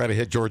 You try to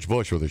hit George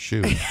Bush with a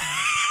shoe.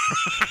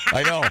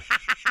 I know.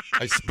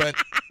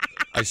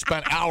 I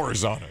spent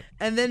hours on it.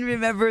 And then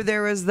remember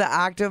there was the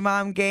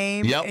Octomom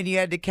game, and you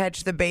had to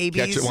catch the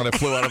babies. Catch it when it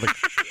flew out of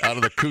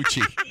the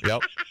coochie.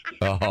 Yep.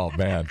 Oh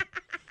man,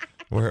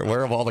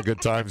 where have all the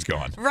good times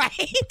gone?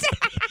 Right.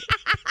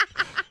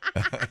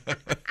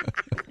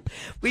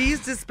 We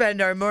used to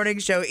spend our morning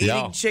show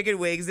eating chicken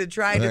wings and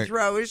trying to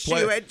throw a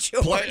shoe at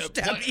George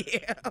W.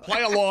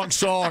 Play a long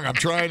song. I'm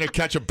trying to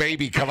catch a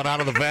baby coming out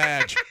of the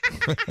vag.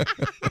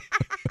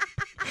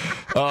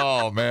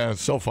 Oh man,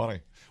 it's so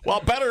funny. Well,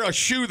 better a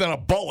shoe than a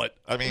bullet.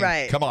 I mean,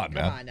 come on,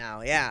 man. Come on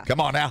now, yeah. Come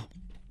on now.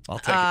 I'll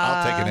take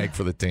an egg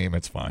for the team.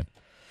 It's fine.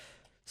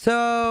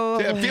 So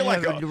I feel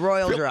like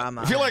royal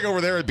drama. I feel like over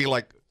there it'd be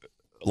like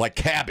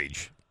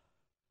cabbage,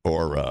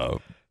 or a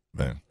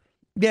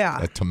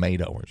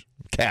tomato or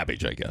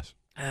cabbage, I guess.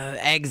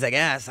 Eggs, I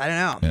guess. I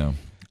don't know.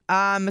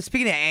 Yeah.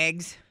 Speaking of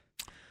eggs,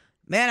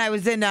 man,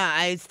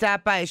 I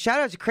stopped by. Shout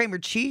out to Kramer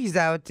Cheese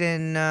out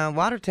in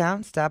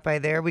Watertown. Stopped by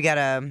there. We got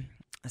a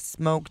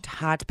smoked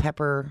hot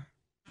pepper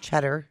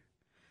cheddar,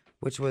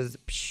 which was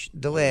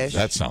delish.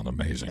 That sounds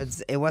amazing.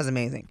 It was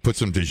amazing. Put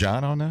some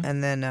Dijon on that?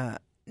 And then,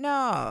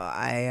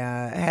 I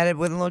had it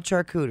with a little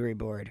charcuterie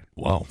board.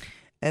 Wow.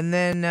 And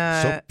then...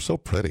 so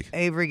pretty.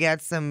 Avery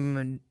got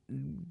some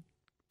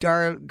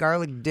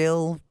garlic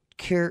dill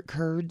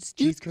curds,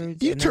 cheese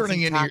curds. You and then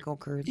turning some in taco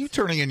curds. you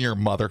turning in your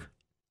mother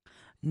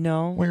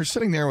No. when you're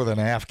sitting there with an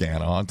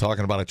Afghan on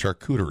talking about a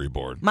charcuterie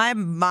board. My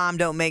mom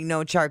don't make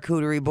no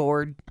charcuterie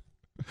board.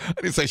 I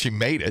didn't say she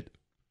made it.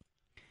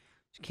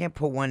 She can't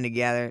put one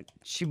together.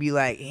 She'd be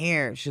like,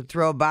 here, she'll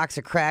throw a box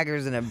of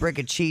crackers and a brick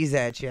of cheese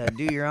at you.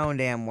 Do your own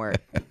damn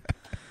work.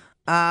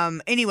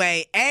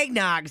 Anyway,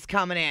 eggnog's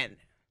coming in.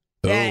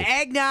 Yeah,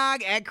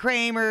 eggnog, egg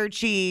Kramer,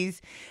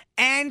 cheese,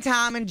 and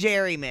Tom and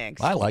Jerry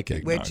mix. I like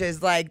eggnog. Which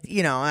is like,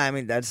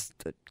 that's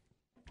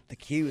the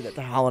cue that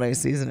the holiday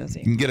season is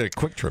here. You can get it at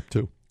Quick Trip,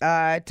 too.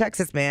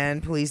 Texas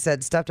man, police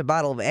said, stuffed a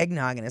bottle of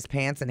eggnog in his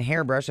pants and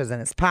hairbrushes in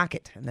his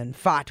pocket and then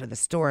fought with a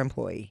store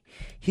employee.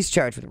 He's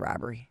charged with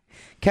robbery.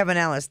 Kevin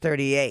Ellis,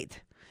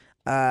 38.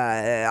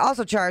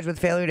 Also charged with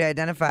failure to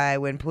identify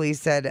when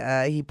police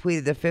said he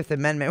pleaded the Fifth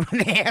Amendment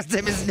when they asked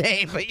him his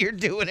name, but you're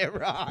doing it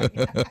wrong.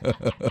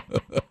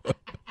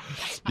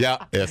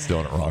 Yeah, it's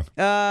doing it wrong.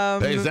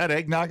 Hey, is that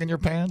eggnog in your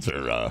pants?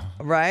 Or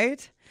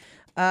Right?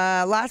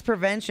 Loss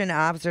prevention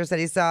officer said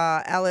he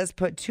saw Ellis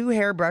put 2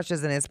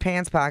 hairbrushes in his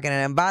pants pocket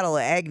and a bottle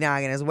of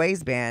eggnog in his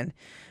waistband.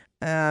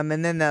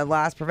 And then the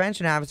loss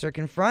prevention officer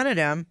confronted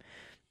him,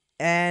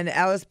 and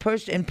Ellis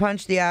pushed and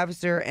punched the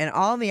officer, and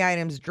all the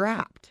items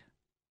dropped.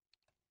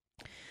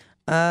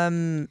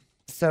 So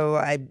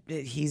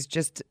he's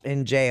just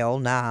in jail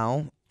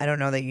now. I don't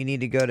know that you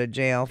need to go to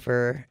jail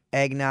for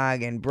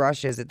eggnog and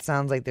brushes. It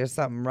sounds like there's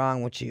something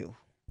wrong with you.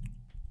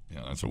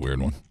 Yeah, that's a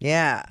weird one.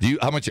 Yeah.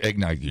 How much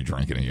eggnog do you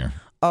drink in a year?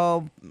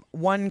 Oh,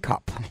 1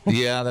 cup.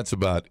 Yeah, that's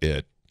about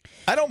it.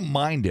 I don't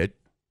mind it.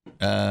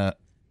 I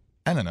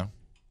don't know.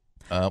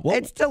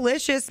 It's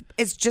delicious.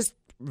 It's just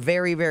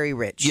very, very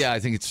rich. Yeah, I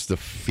think it's the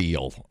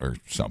feel or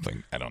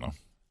something. I don't know.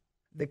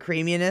 The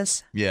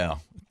creaminess? Yeah,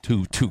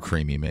 too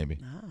creamy maybe.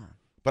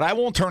 But I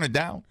won't turn it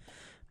down.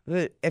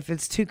 But if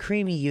it's too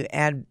creamy, you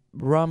add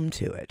rum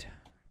to it.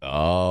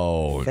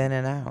 Oh. Thin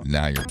it out.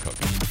 Now you're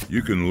cooking.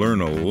 You can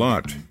learn a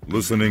lot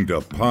listening to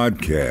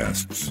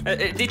podcasts.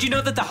 Did you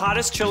know that the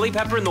hottest chili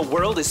pepper in the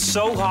world is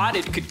so hot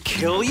it could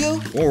kill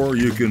you? Or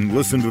you can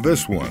listen to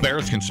this one.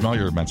 Bears can smell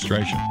your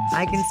menstruation.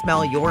 I can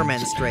smell your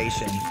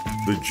menstruation.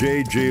 The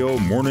JJO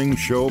Morning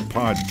Show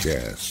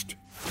Podcast.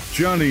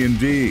 Johnny and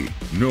D,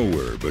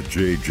 nowhere but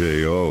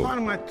JJO. Part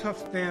of my tough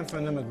stance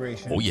on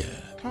immigration. Oh, yeah.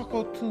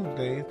 Taco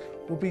Tuesdays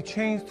will be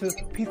changed to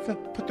Pizza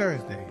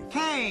Thursdays.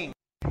 Hey!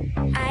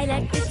 I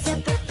like pizza,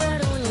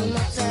 pepperoni,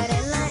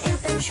 mozzarella,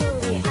 and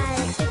anchovy. I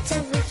like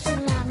pizza with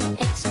salami,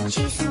 extra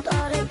cheese, and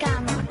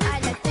oregano. I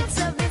like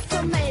pizza with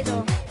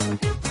tomato.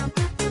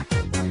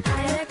 I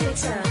like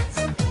pizza.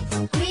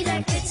 We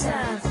like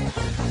pizza.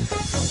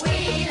 We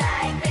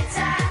like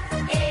pizza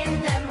in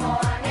the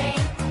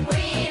morning.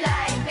 We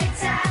like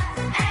pizza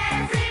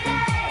every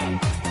day.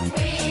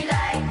 We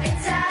like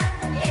pizza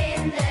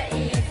in the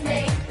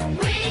evening.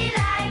 We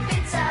like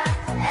pizza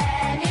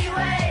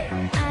anyway.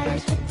 I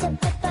like pizza,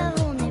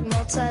 pepperoni,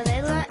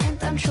 mozzarella, and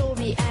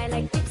anchovy. I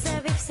like pizza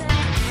with salami.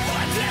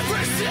 I've never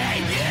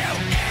seen you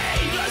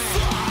eat a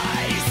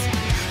slice.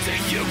 To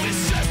you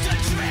it's just a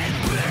trend.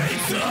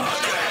 Pizza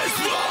is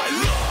my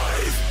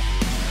life.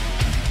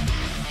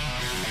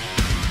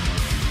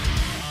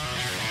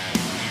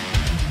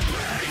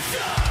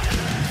 Pizza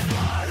is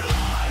my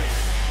life.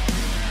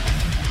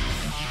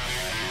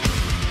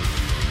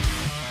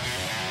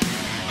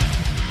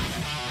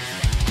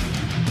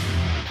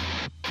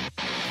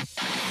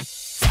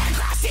 Ten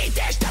crusty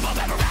dish, double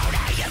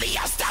pepperoni, give me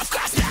your stuffed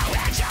crust, no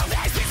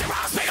anchovies, pizza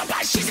rolls, pickle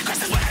bites, cheesy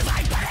crisps is what I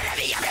like, put it in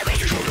the oven.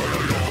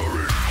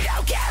 I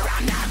don't care,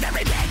 I'm not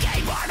very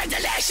picky, warm and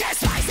delicious,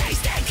 spicy,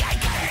 stinky,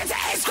 cut it into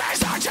 8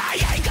 squares or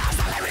triangles,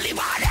 all I really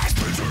want is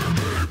pizza to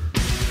me.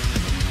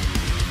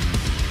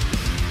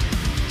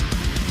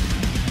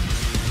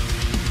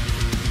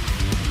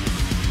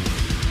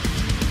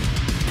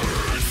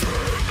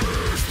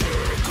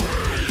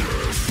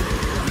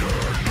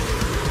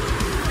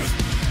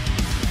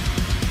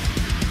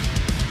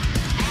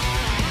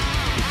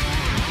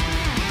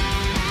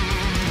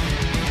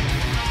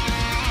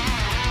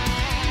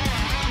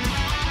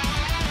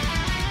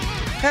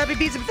 Happy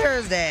Pizza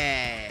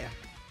Thursday.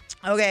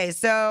 Okay,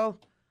 so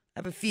I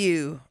have a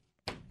few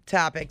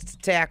topics to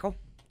tackle.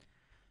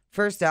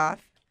 First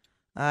off,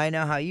 I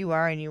know how you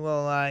are, and you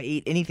will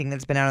eat anything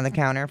that's been out on the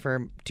counter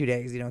for 2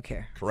 days. You don't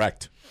care.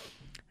 Correct.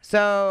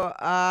 So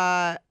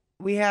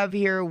we have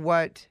here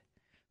what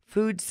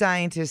food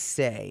scientists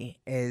say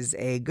is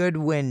a good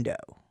window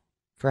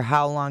for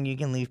how long you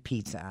can leave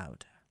pizza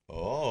out.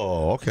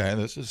 Oh, okay.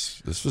 This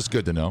was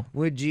good to know.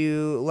 Would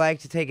you like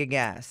to take a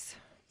guess?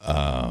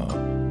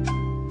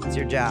 It's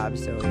your job,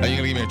 so... Are you going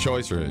to give me a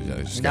choice? Or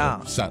just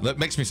No. That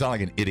makes me sound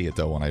like an idiot,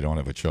 though, when I don't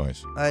have a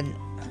choice.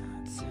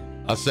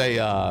 I'll say...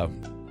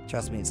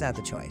 Trust me, it's not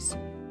the choice.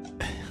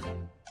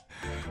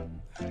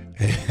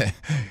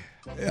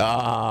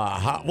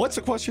 What's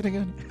the question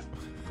again?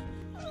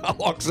 How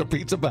long's the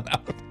pizza been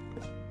out?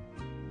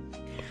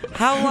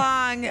 How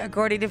long,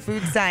 according to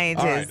food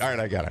scientists... All right,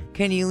 I got it.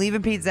 Can you leave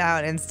a pizza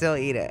out and still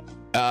eat it?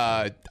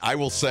 I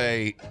will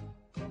say...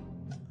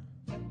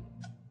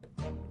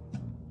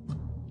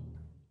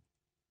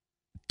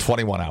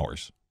 21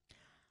 hours.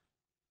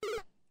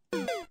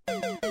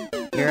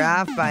 You're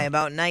off by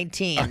about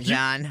 19, Are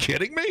John. you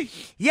kidding me?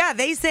 Yeah,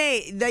 they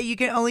say that you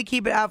can only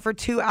keep it out for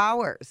 2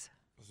 hours.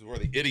 This is where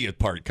the idiot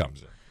part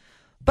comes in.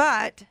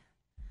 But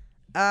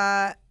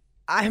I'm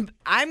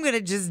going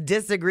to just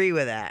disagree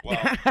with that. Well,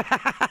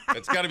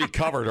 it's got to be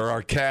covered or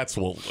our cats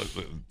will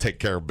take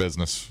care of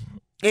business.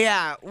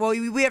 Yeah, well,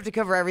 we have to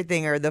cover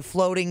everything, or the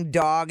floating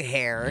dog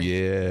hair.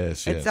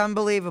 Yes. It's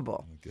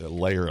unbelievable. A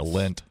layer of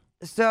lint.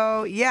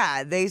 So,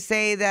 yeah, they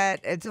say that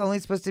it's only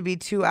supposed to be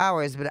 2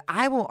 hours, but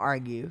I will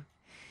argue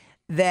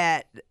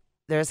that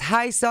there's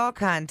high salt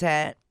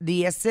content,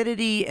 the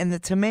acidity in the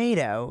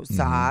tomato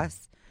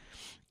sauce,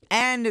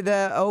 and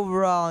the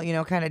overall,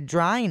 kind of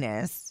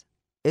dryness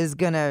is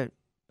going to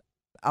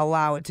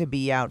allow it to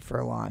be out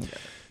for longer.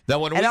 Now,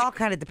 when it all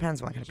kind of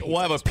depends on what kind of pizza.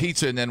 We'll have a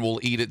pizza and then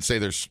we'll eat it. Say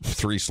there's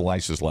 3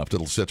 slices left.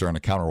 It'll sit there on the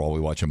counter while we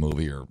watch a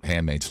movie or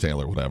Handmaid's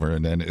Tale or whatever,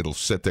 and then it'll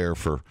sit there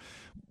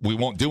we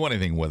won't do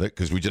anything with it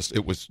because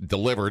it was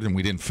delivered and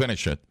we didn't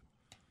finish it.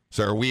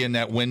 So are we in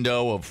that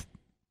window of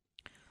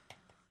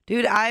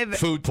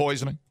food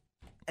poisoning?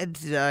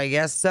 I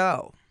guess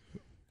so.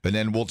 And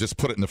then we'll just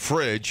put it in the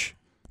fridge.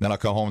 Then I'll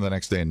come home the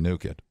next day and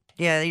nuke it.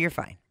 Yeah, you're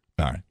fine.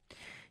 All right.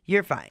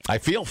 You're fine. I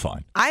feel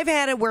fine. I've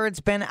had it where it's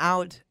been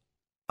out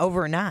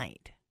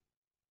overnight.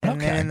 And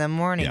then in the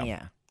morning,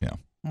 yeah.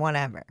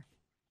 Whatever.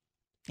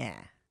 Yeah.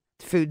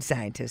 Food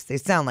scientists. They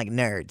sound like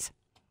nerds.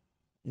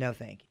 No,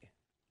 thank you.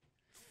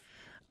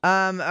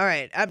 All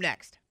right. Up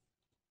next.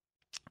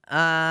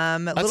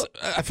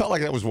 I felt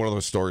like that was one of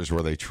those stories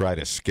where they try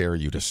to scare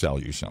you to sell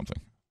you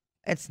something.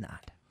 It's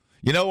not.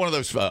 One of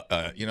those,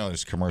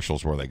 those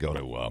commercials where they go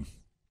to,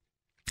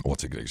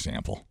 what's a good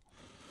example?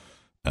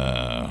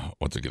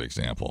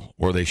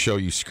 Where they show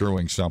you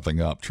screwing something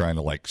up, trying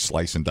to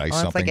slice and dice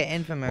something. It's like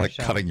an infomercial. Like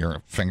cutting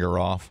your finger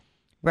off.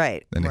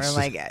 Right. And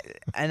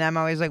I'm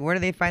always like, where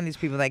do they find these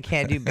people that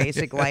can't do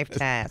basic life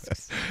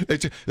tasks?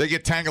 They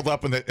get tangled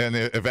up in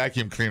the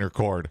vacuum cleaner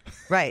cord.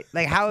 Right.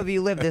 Like, how have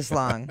you lived this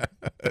long?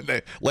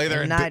 They lay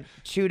there and not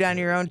chewed on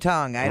your own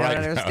tongue. I don't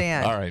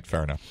understand. All right,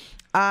 fair enough.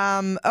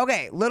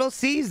 Okay, Little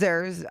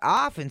Caesars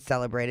often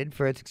celebrated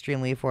for its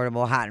extremely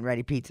affordable hot and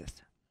ready pizzas.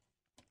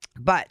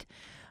 But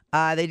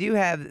they do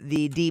have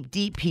the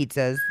deep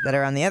pizzas that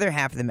are on the other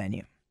half of the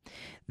menu.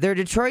 Their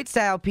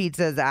Detroit-style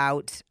pizza's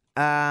out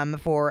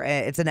for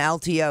it's an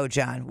LTO,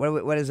 John.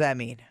 What does that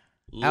mean?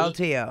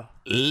 LTO.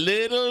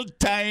 Little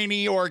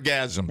tiny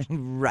orgasm.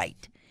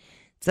 Right.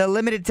 It's a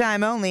limited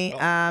time only,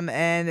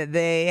 and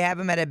they have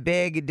them at a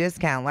big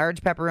discount.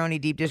 Large pepperoni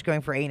deep dish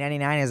going for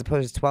 $8.99 as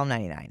opposed to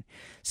 $12.99.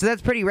 So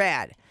that's pretty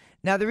rad.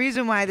 Now, the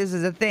reason why this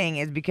is a thing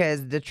is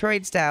because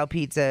Detroit-style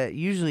pizza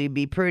usually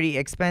be pretty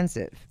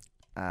expensive.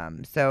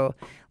 So,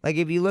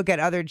 if you look at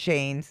other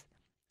chains,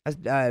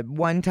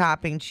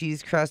 one-topping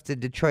cheese-crusted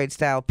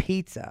Detroit-style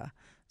pizza,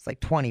 it's like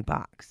 $20.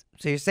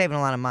 So you're saving a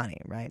lot of money,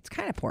 right? It's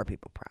kind of poor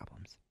people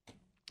problems.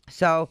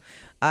 So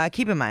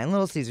keep in mind,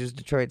 Little Caesars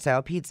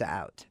Detroit-style pizza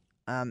out.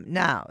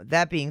 Now,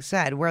 that being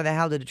said, where the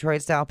hell did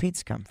Detroit-style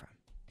pizza come from?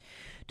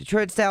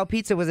 Detroit-style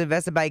pizza was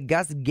invented by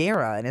Gus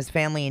Guerra and his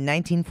family in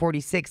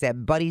 1946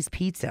 at Buddy's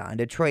Pizza on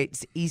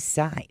Detroit's east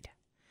side.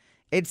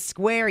 It's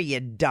square,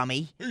 you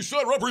dummy. East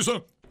side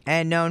represent.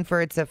 And known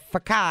for its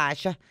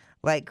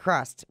focaccia-like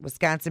crust,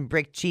 Wisconsin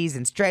brick cheese,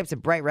 and stripes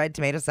of bright red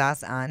tomato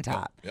sauce on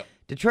top. Yep.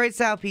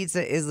 Detroit-style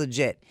pizza is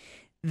legit.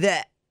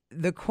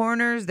 The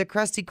corners, the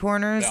crusty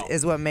corners,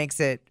 is what makes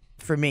it,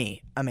 for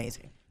me,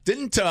 amazing.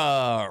 Didn't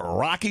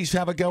Rockies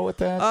have a go at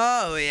that?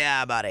 Oh,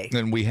 yeah, buddy.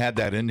 And we had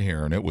that in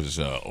here, and it was,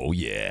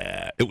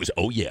 It was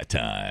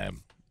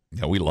time.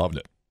 Yeah, we loved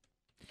it.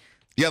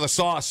 Yeah, the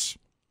sauce.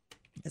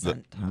 It's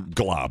on top.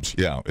 Globs.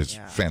 Yeah, it's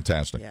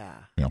fantastic. Yeah.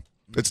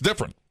 It's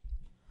different.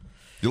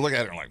 You look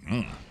at it and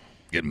you're like,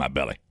 get in my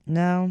belly.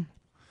 No.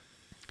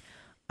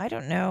 I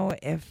don't know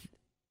if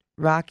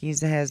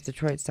Rockies has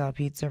Detroit-style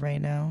pizza right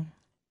now.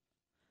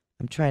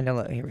 I'm trying to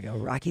look. Here we go.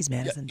 Rockies,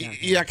 Madison.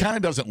 Yeah, it kind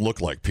of doesn't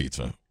look like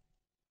pizza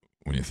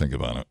when you think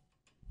about it.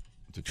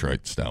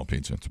 Detroit-style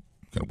pizza. It's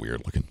kind of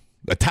weird looking.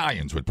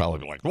 Italians would probably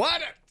be like,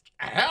 what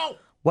the hell?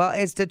 Well,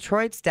 it's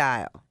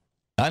Detroit-style.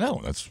 I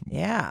know. That's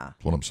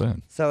what I'm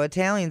saying. So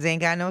Italians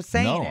ain't got no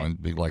say in it.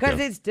 It'd be like because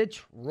it's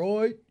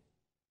Detroit.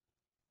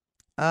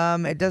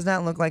 It does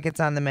not look like it's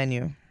on the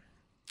menu.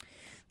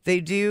 They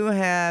do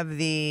have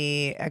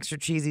the extra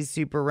cheesy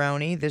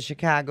Superoni, the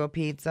Chicago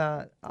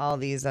pizza, all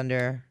these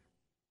under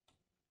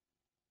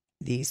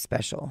the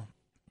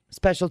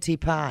specialty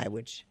pie,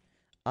 which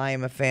I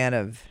am a fan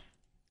of.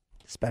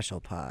 Special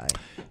pie.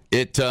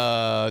 It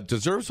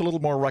deserves a little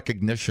more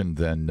recognition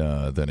than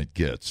it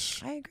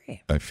gets. I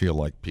agree. I feel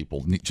like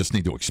people just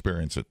need to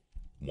experience it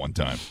one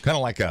time, kind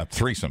of like a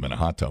threesome in a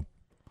hot tub.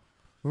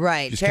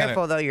 Right. Just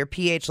careful though; your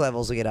pH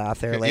levels will get off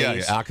there,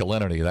 ladies. Yeah,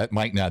 alkalinity that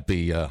might not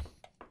be.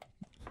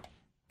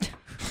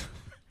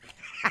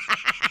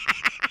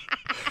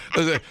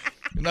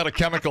 Not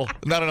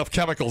enough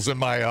chemicals in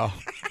my.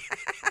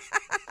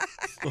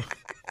 To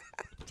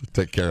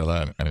take care of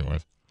that,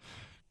 anyways.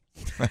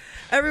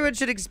 Everyone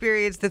should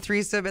experience the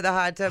threesome in the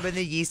hot tub and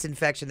the yeast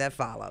infection that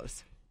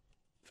follows.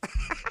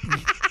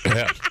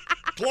 Yeah.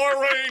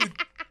 Chlorine.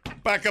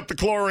 Back up the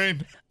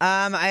chlorine.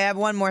 I have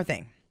one more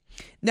thing.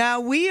 Now,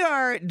 we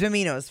are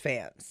Domino's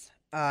fans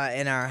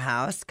in our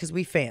house because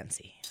we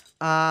fancy.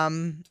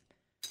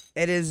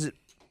 It is,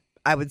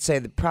 I would say,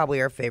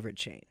 probably our favorite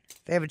chain.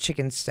 They have a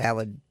chicken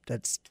salad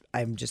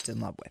I'm just in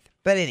love with.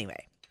 But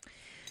anyway,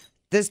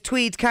 this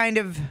tweet kind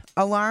of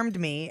alarmed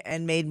me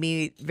and made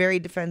me very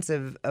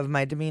defensive of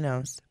my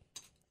Domino's.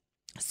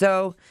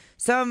 So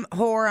some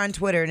whore on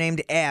Twitter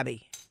named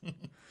Abby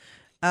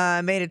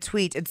made a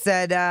tweet. It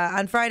said,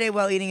 on Friday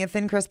while eating a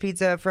thin crust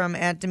pizza from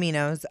at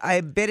Domino's,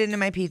 I bit into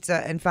my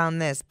pizza and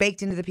found this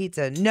baked into the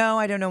pizza. No,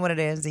 I don't know what it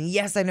is. And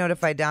yes, I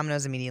notified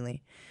Domino's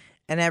immediately.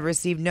 And I've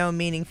received no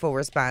meaningful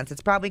response.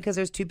 It's probably because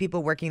there's 2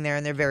 people working there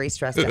and they're very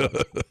stressed out.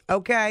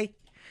 Okay.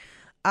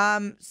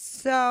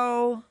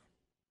 So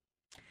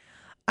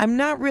I'm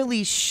not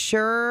really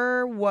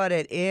sure what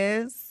it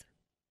is.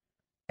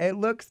 It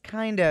looks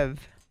kind of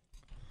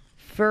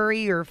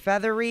furry or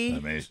feathery.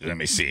 Let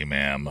me see,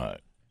 ma'am.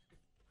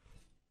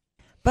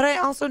 But I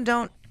also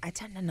I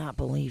tend to not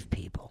believe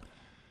people.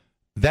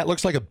 That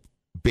looks like a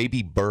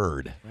baby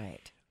bird.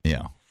 Right.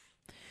 Yeah.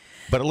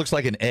 But it looks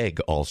like an egg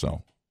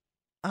also.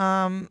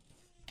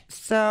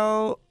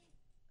 So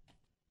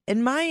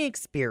in my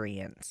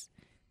experience,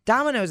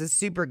 Domino's is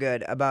super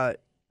good about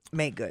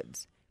make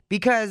goods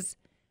because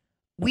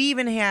we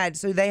even had,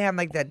 so they have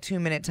like that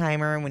 2-minute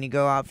timer when you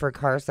go out for a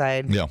car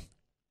side. Yeah.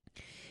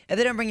 If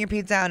they don't bring your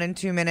pizza out in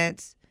 2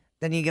 minutes,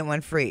 then you get one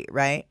free,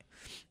 right?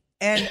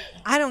 And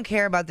I don't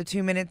care about the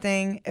 2-minute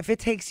thing. If it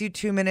takes you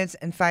 2 minutes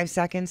and 5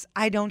 seconds,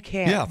 I don't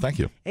care. Yeah, thank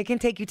you. It can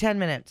take you 10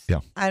 minutes.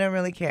 Yeah. I don't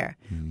really care.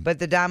 But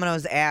the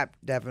Domino's app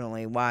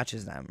definitely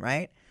watches them,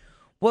 right?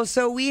 Well,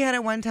 so we had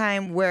it one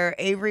time where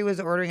Avery was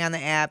ordering on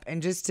the app,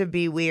 and just to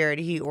be weird,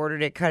 he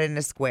ordered it cut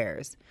into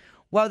squares.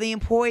 Well, the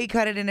employee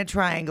cut it into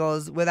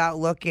triangles without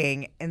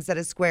looking instead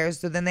of squares,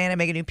 so then they had to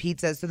make a new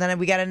pizza. So then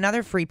we got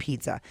another free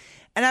pizza.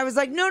 And I was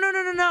like,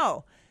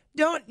 no.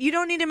 You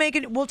don't need to make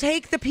it. We'll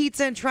take the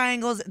pizza in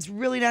triangles. It's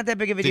really not that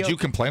big of a deal. Did you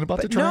complain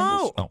about the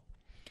triangles? No. Oh.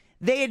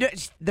 They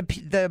had,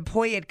 the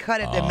employee had cut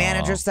it. The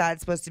manager saw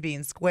it's supposed to be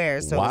in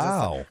squares. So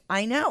wow.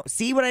 I know.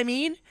 See what I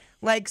mean?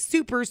 Like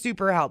super,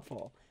 super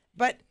helpful.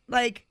 But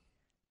like,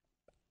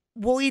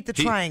 we'll eat the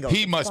triangles.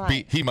 He must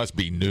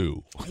be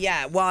new.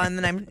 Yeah. Well, and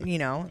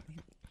then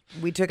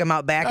we took him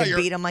out back and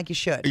beat him like you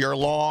should. You're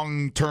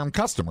long-term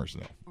customers,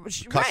 though.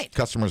 Right.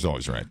 Customers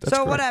always right. That's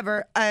so great.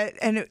 Whatever.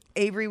 And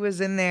Avery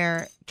was in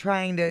there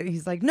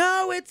he's like,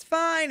 no, it's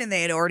fine. And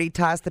they had already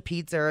tossed the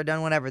pizza or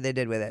done whatever they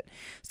did with it.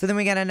 So then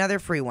we got another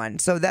free one.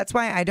 So that's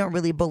why I don't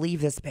really believe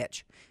this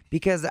bitch,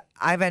 because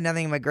I've had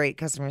nothing but great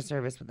customer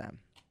service with them.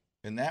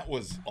 And that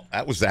was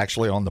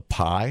actually on the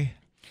pie?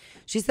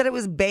 She said it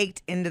was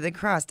baked into the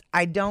crust.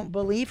 I don't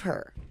believe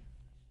her.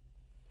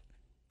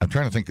 I'm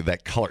trying to think of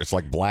that color. It's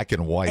like black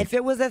and white. If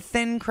it was a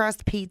thin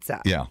crust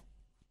pizza. Yeah.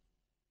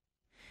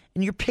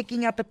 And you're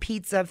picking up a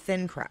pizza of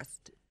thin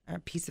crust, a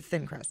piece of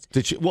thin crust.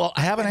 Did you? Well,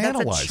 have it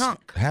analyzed. That's a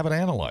chunk. Have it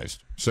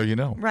analyzed, so you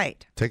know.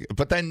 Right.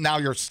 But then now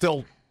you're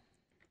still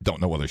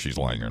don't know whether she's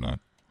lying or not.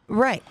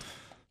 Right.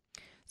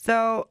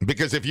 So.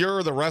 Because if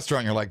you're the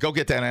restaurant, you're like, go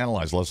get that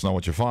analyzed. Let us know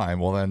what you find.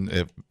 Well, then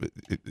if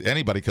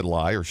anybody could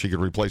lie, or she could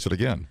replace it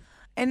again.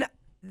 And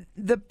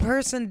the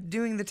person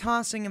doing the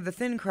tossing of the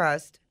thin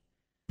crust,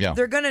 yeah,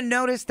 they're gonna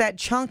notice that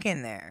chunk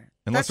in there.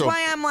 That's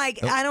why I'm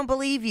like, I don't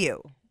believe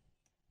you.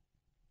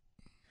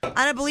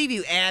 I don't believe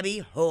you,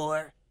 Abby,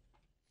 whore.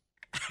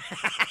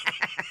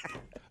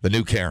 The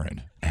new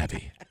Karen,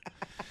 Abby.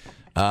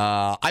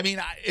 I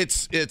mean,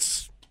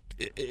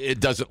 it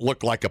doesn't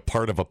look like a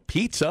part of a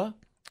pizza.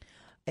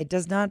 It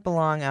does not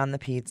belong on the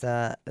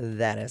pizza.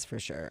 That is for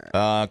sure.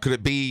 Could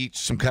it be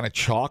some kind of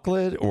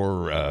chocolate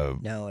or?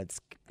 No,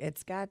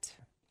 it's got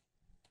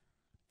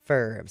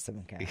fur of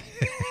some kind.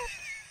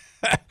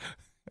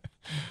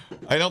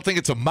 I don't think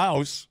it's a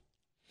mouse.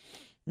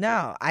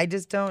 No, I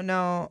just don't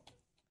know.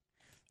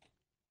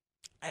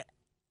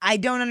 I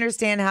don't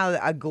understand how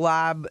a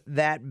glob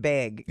that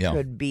big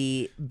could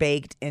be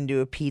baked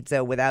into a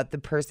pizza without the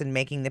person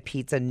making the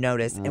pizza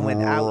notice and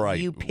without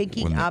you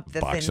picking up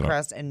the thin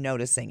crust and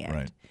noticing it.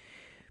 Right.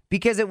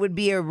 Because it would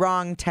be a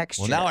wrong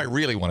texture. Well, now I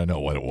really want to know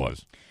what it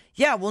was.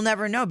 Yeah, we'll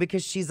never know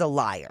because she's a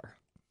liar.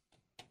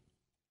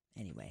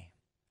 Anyway.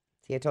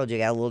 See, I told you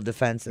I got a little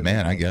defensive.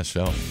 Man, I guess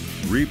so.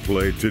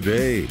 Replay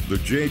today the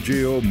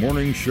JJO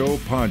Morning Show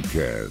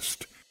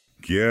podcast.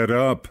 Get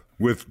up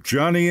with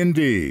Johnny and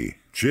D.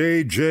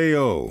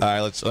 JJO. All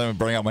right, let me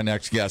bring out my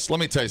next guest. Let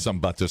me tell you something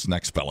about this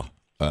next fella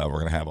we're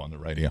going to have on the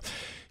radio.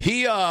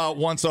 He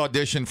once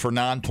auditioned for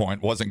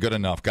Nonpoint, wasn't good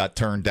enough, got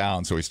turned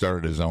down, so he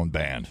started his own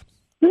band.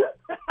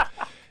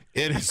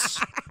 It is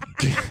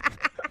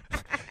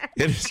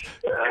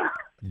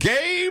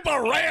Gabe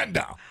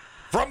Aranda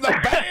from the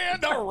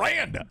band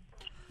Aranda.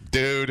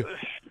 Dude,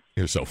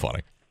 you're so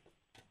funny.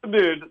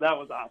 Dude, that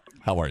was awesome.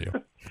 How are you?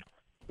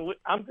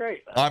 I'm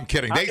great. I'm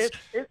kidding. It's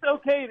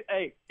okay.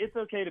 Hey, it's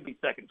okay to be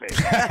second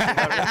favorite.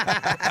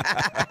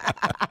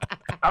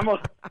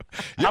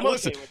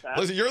 Listen, okay with that.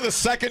 listen, you're the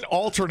second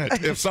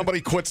alternate if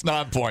somebody quits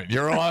non-point.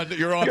 You're on hot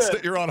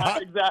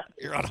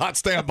Exactly. You're on hot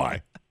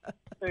standby.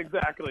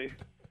 Exactly.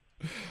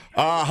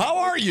 How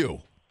are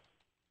you?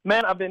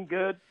 Man, I've been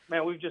good.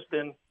 Man, we've just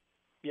been,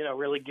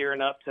 really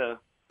gearing up to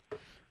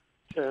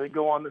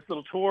go on this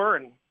little tour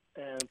and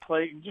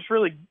play. Just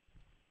really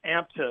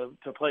amped to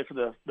play for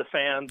the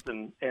fans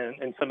and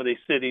some of these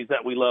cities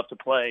that we love to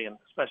play, and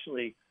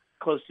especially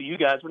close to you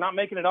guys. We're not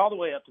making it all the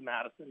way up to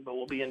Madison, but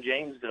we'll be in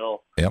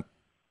Janesville. Yep.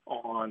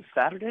 On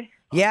Saturday.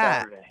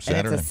 Yeah,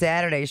 Saturday. and it's a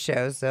Saturday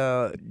show,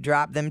 so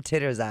drop them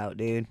titters out,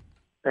 dude.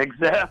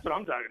 Exactly. That's what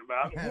I'm talking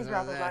about.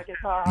 Drop it like it's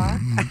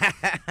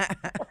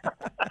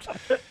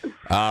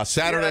hot.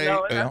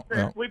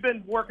 Saturday. We've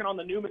been working on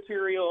the new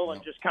material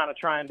and just kind of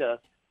trying to,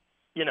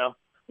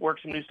 work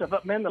some new stuff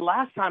up. Man, the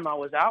last time I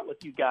was out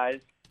with you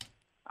guys,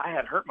 I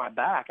had hurt my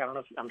back. I don't know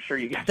if I'm sure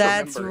you guys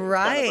That's remember.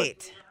 right.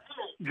 Kind of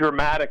a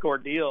dramatic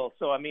ordeal.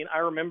 So, I mean, I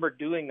remember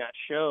doing that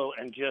show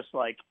and just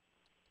like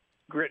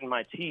gritting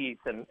my teeth,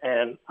 and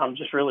I'm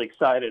just really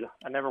excited.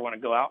 I never want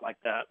to go out like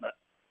that, but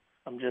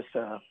I'm just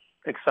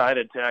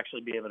excited to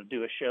actually be able to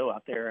do a show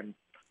out there and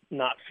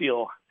not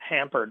feel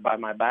hampered by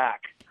my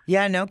back.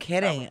 Yeah, no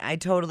kidding. I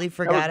totally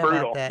forgot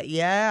about that.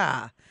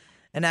 Yeah.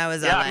 And I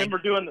was I remember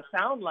doing the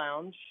Sound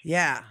Lounge.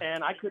 Yeah.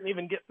 And I couldn't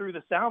even get through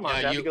the Sound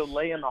Lounge. I had to go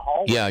lay in the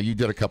hallway. Yeah, you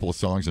did a couple of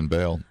songs and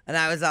bailed. And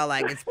I was all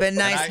like, it's been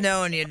nice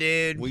knowing you,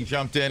 dude. We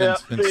jumped in and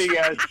see you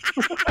guys.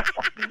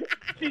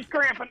 She's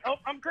cramping. Oh,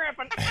 I'm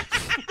cramping.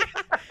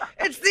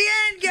 It's the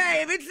end,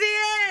 Gabe. It's the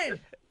end.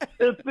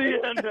 It's the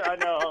end. I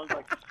know. I was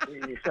like,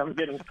 geez, I'm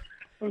getting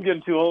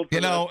too old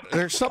for this.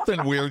 There's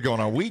something weird going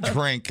on. We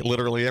drink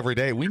literally every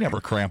day. We never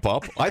cramp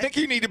up. I think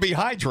you need to be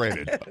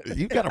hydrated.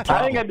 You've got a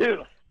problem. I think I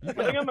do. I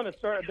think I'm going to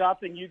start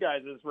adopting you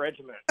guys'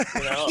 regimen, of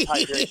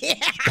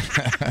hydration.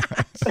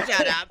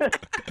 Shut up.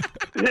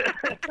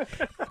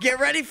 Get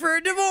ready for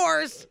a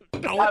divorce.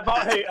 I've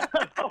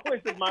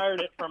always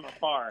admired it from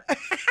afar.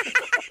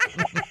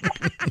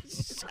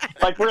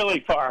 Like really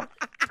far.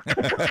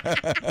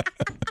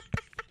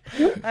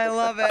 I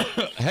love it.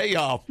 Hey,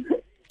 y'all.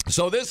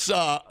 So this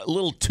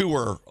little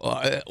tour,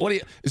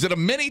 is it a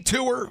mini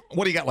tour?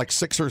 What do you got, like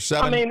 6 or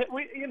 7? I mean,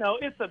 we've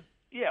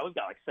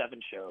got like 7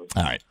 shows.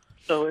 All right.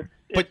 So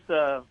it's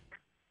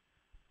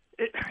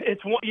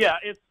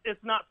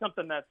not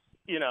something that's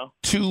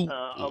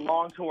a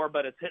long tour,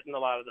 but it's hitting a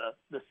lot of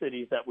the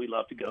cities that we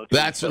love to go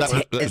to.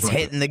 It's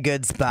hitting the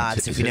good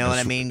spots, if you know what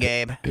I mean,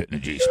 Gabe. Hitting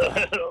the G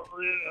spot.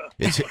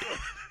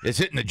 It's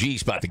hitting the G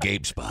spot, the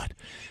Gabe spot.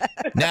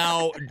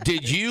 Now,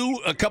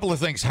 a couple of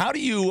things. How do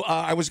you?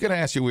 I was going to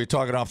ask you. We were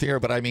talking off the air,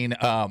 but I mean,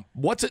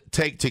 what's it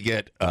take to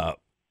get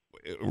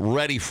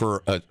ready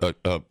for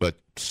a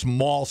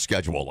small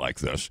schedule like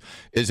this?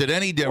 Is it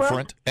any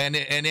different? Well, and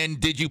then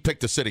did you pick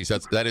the cities?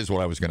 That is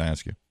what I was going to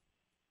ask you.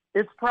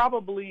 It's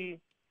probably,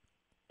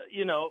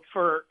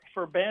 for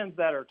bands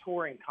that are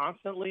touring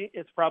constantly,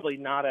 it's probably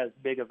not as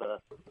big of a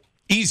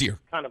easier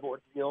kind of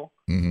ordeal.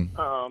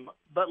 Mm-hmm.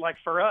 But like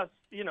for us,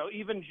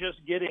 even just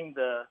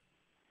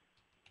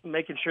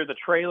making sure the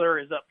trailer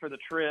is up for the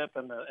trip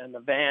and the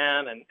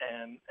van and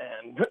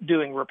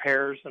doing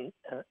repairs and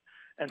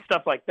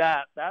stuff like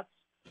that. That's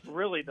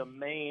really the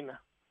main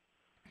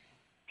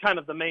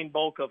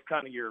bulk of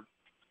kind of your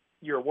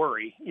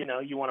worry.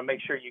 You want to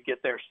make sure you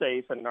get there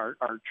safe and are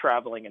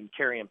traveling and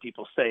carrying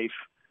people safe.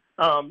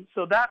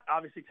 So that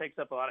obviously takes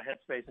up a lot of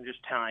headspace and just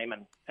time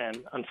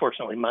and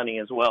unfortunately money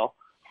as well.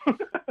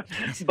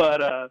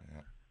 But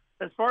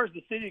as far as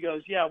the city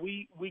goes, yeah,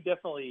 we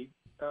definitely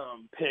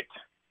picked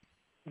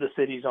the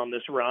cities on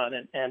this run,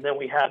 and then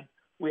we had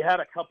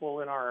a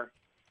couple in our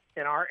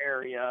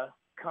area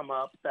come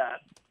up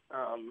that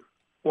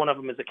one of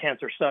them is a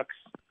Cancer Sucks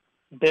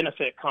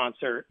benefit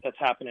concert that's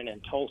happening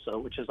in Tulsa,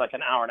 which is like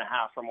an hour and a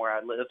half from where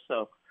I live.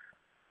 So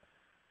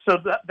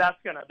that's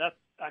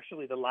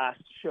actually the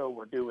last show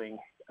we're doing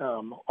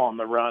on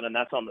the run, and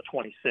that's on the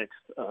 26th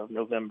of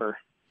November.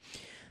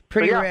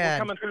 Pretty rad. rad.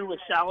 We're coming through with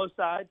Shallow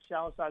Side.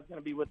 Shallow Side's going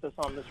to be with us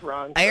on this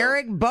run. So.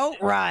 Eric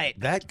Boatwright.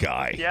 That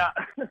guy. Yeah.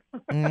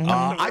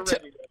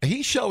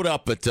 He showed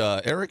up at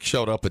Eric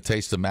showed up at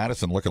Taste of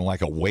Madison looking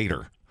like a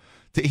waiter.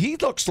 He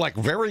looks like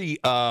very he's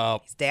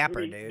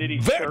dapper, dude. Did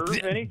he serve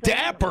anything?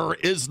 Dapper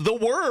is the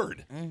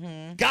word.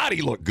 Mm-hmm. God,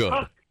 he looked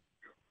good.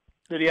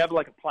 Did he have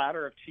like a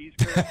platter of cheese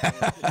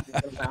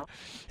curds?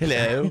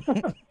 Hello.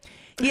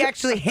 He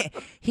actually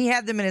he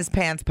had them in his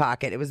pants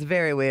pocket. It was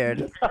very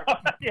weird.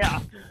 Yeah.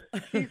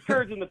 Cheese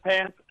curds in the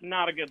pants,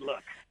 not a good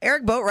look.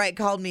 Eric Boatwright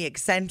called me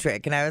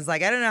eccentric, and I was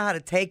like, I don't know how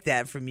to take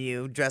that from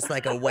you, dressed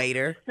like a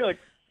waiter.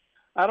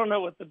 I don't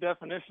know what the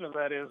definition of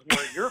that is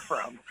where you're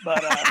from,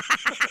 but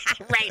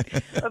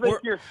right.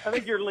 I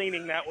think you're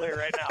leaning that way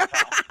right now,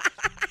 pal.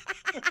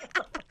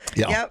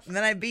 Yeah. Yep, and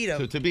then I beat him.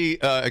 So to be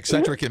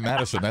eccentric in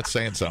Madison, that's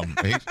saying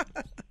something.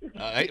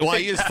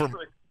 He is from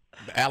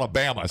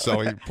Alabama,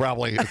 so he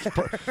probably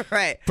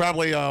right.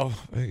 Probably you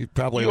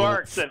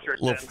are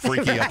eccentric. A little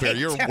freaky up here.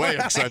 You're way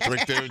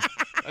eccentric, dude.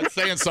 That's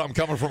saying something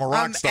coming from a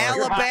rock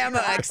star.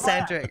 Alabama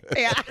eccentric.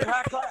 Yeah.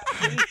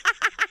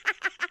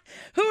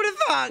 Who'd have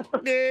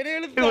thought, dude?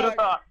 Who'd have Who would have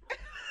thought? thought?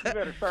 You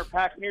better start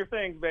packing your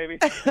things, baby.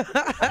 If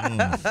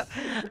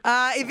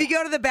you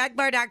go to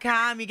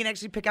thebackbar.com, you can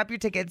actually pick up your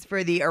tickets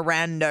for the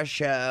Aranda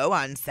show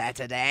on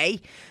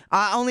Saturday.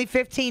 Only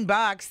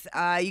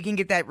 $15. You can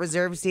get that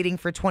reserved seating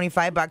for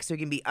 $25, so you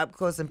can be up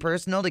close and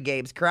personal to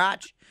Gabe's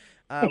crotch,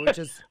 which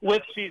is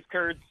with cheese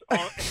curds.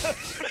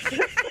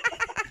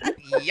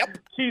 Yep,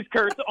 cheese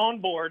curds on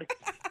board.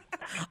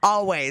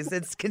 Always,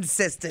 it's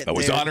consistent. I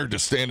was dude. honored to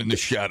stand in the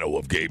shadow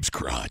of Gabe's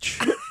crotch.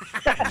 It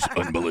was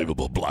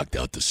unbelievable, blocked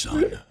out the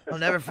sun. I'll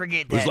never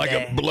forget It was that like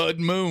day. a blood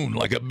moon,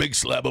 like a big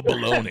slab of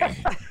bologna.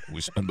 It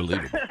was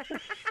unbelievable.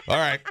 All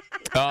right.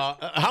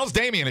 How's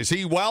Damien? Is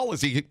he well?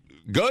 Is he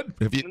good?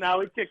 No,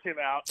 we kicked him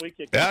out.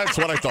 That's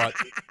what I thought.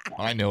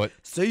 I knew it.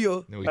 See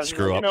you. Knew he'd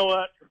screw You up. know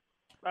what?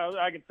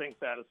 I can sing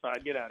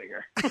Satisfied. Get out of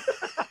here.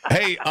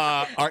 Hey,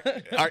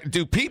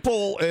 do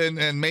people,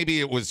 and maybe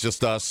it was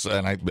just us,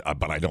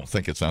 but I don't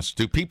think it's us.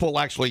 Do people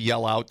actually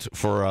yell out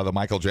for the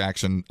Michael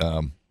Jackson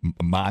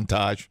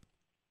montage?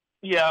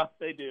 Yeah,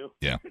 they do.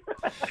 Yeah,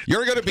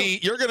 you're gonna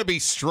be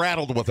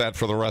straddled with that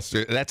for the rest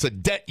of it. That's a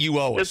debt you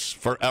owe us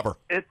forever.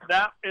 It's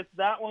that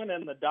one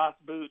and the Das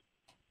Boot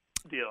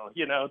deal.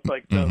 You know, it's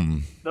like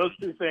those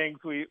two things.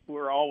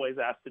 We're always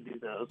asked to do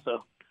those,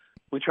 so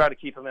we try to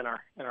keep them in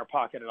our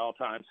pocket at all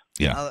times.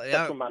 Yeah.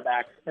 Except when my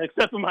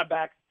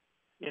back,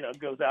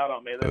 goes out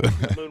on me. The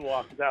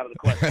moonwalk is out of the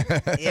question.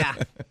 Yeah.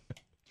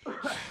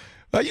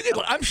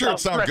 I'm sure it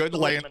sounds good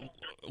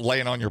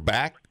laying on your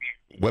back,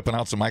 whipping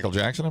out some Michael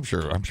Jackson. I'm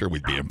sure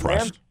we'd be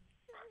impressed. Man,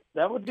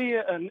 that would be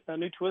a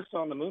new twist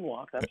on the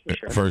moonwalk. That's for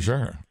sure. For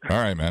sure. All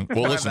right, man.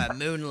 Well, listen.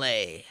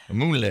 Moonlay.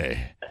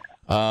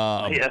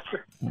 Yes.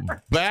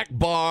 Back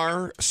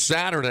bar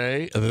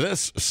Saturday,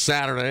 this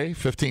Saturday,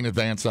 15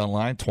 advance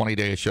online,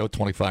 20-day show,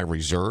 25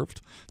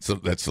 reserved. So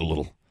that's a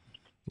little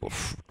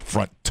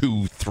front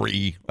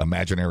 2-3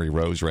 imaginary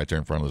rows right there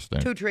in front of the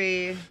stage. 2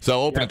 tree.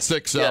 So open at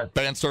 6,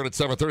 band start at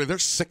 7:30.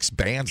 There's 6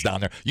 bands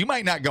down there. You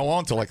might not go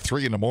on till like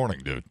 3 in the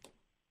morning, dude.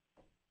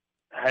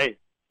 Hey,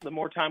 the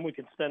more time we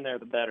can spend there,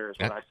 the better is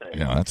what I say.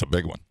 Yeah, that's a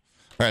big one.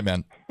 All right,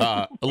 man.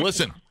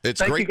 Listen, it's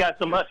Thank great. you guys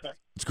so much, man.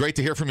 It's great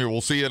to hear from you. We'll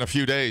see you in a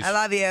few days. I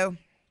love you.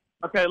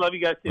 Okay, love you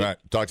guys too. All right,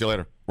 talk to you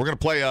later. We're gonna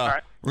play.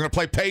 right. We're gonna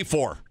play Pay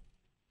For.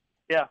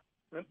 Yeah,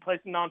 play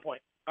some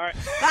non-point. All right.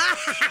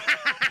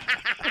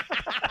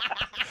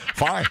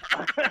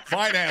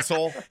 Fine,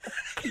 asshole.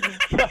 See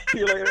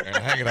you later. And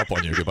hanging up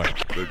on you. Goodbye.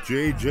 The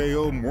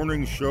JJO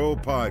Morning Show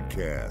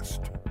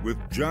podcast with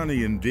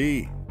Johnny and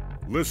D.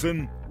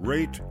 Listen,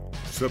 rate,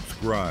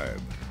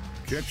 subscribe.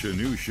 Catch a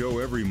new show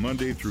every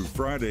Monday through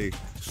Friday,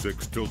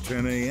 6 till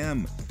 10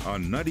 a.m.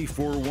 on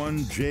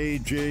 94.1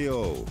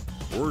 JJO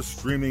or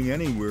streaming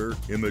anywhere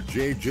in the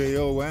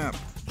JJO app.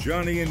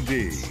 Johnny and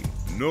D.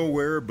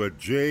 Nowhere but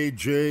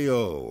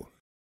JJO.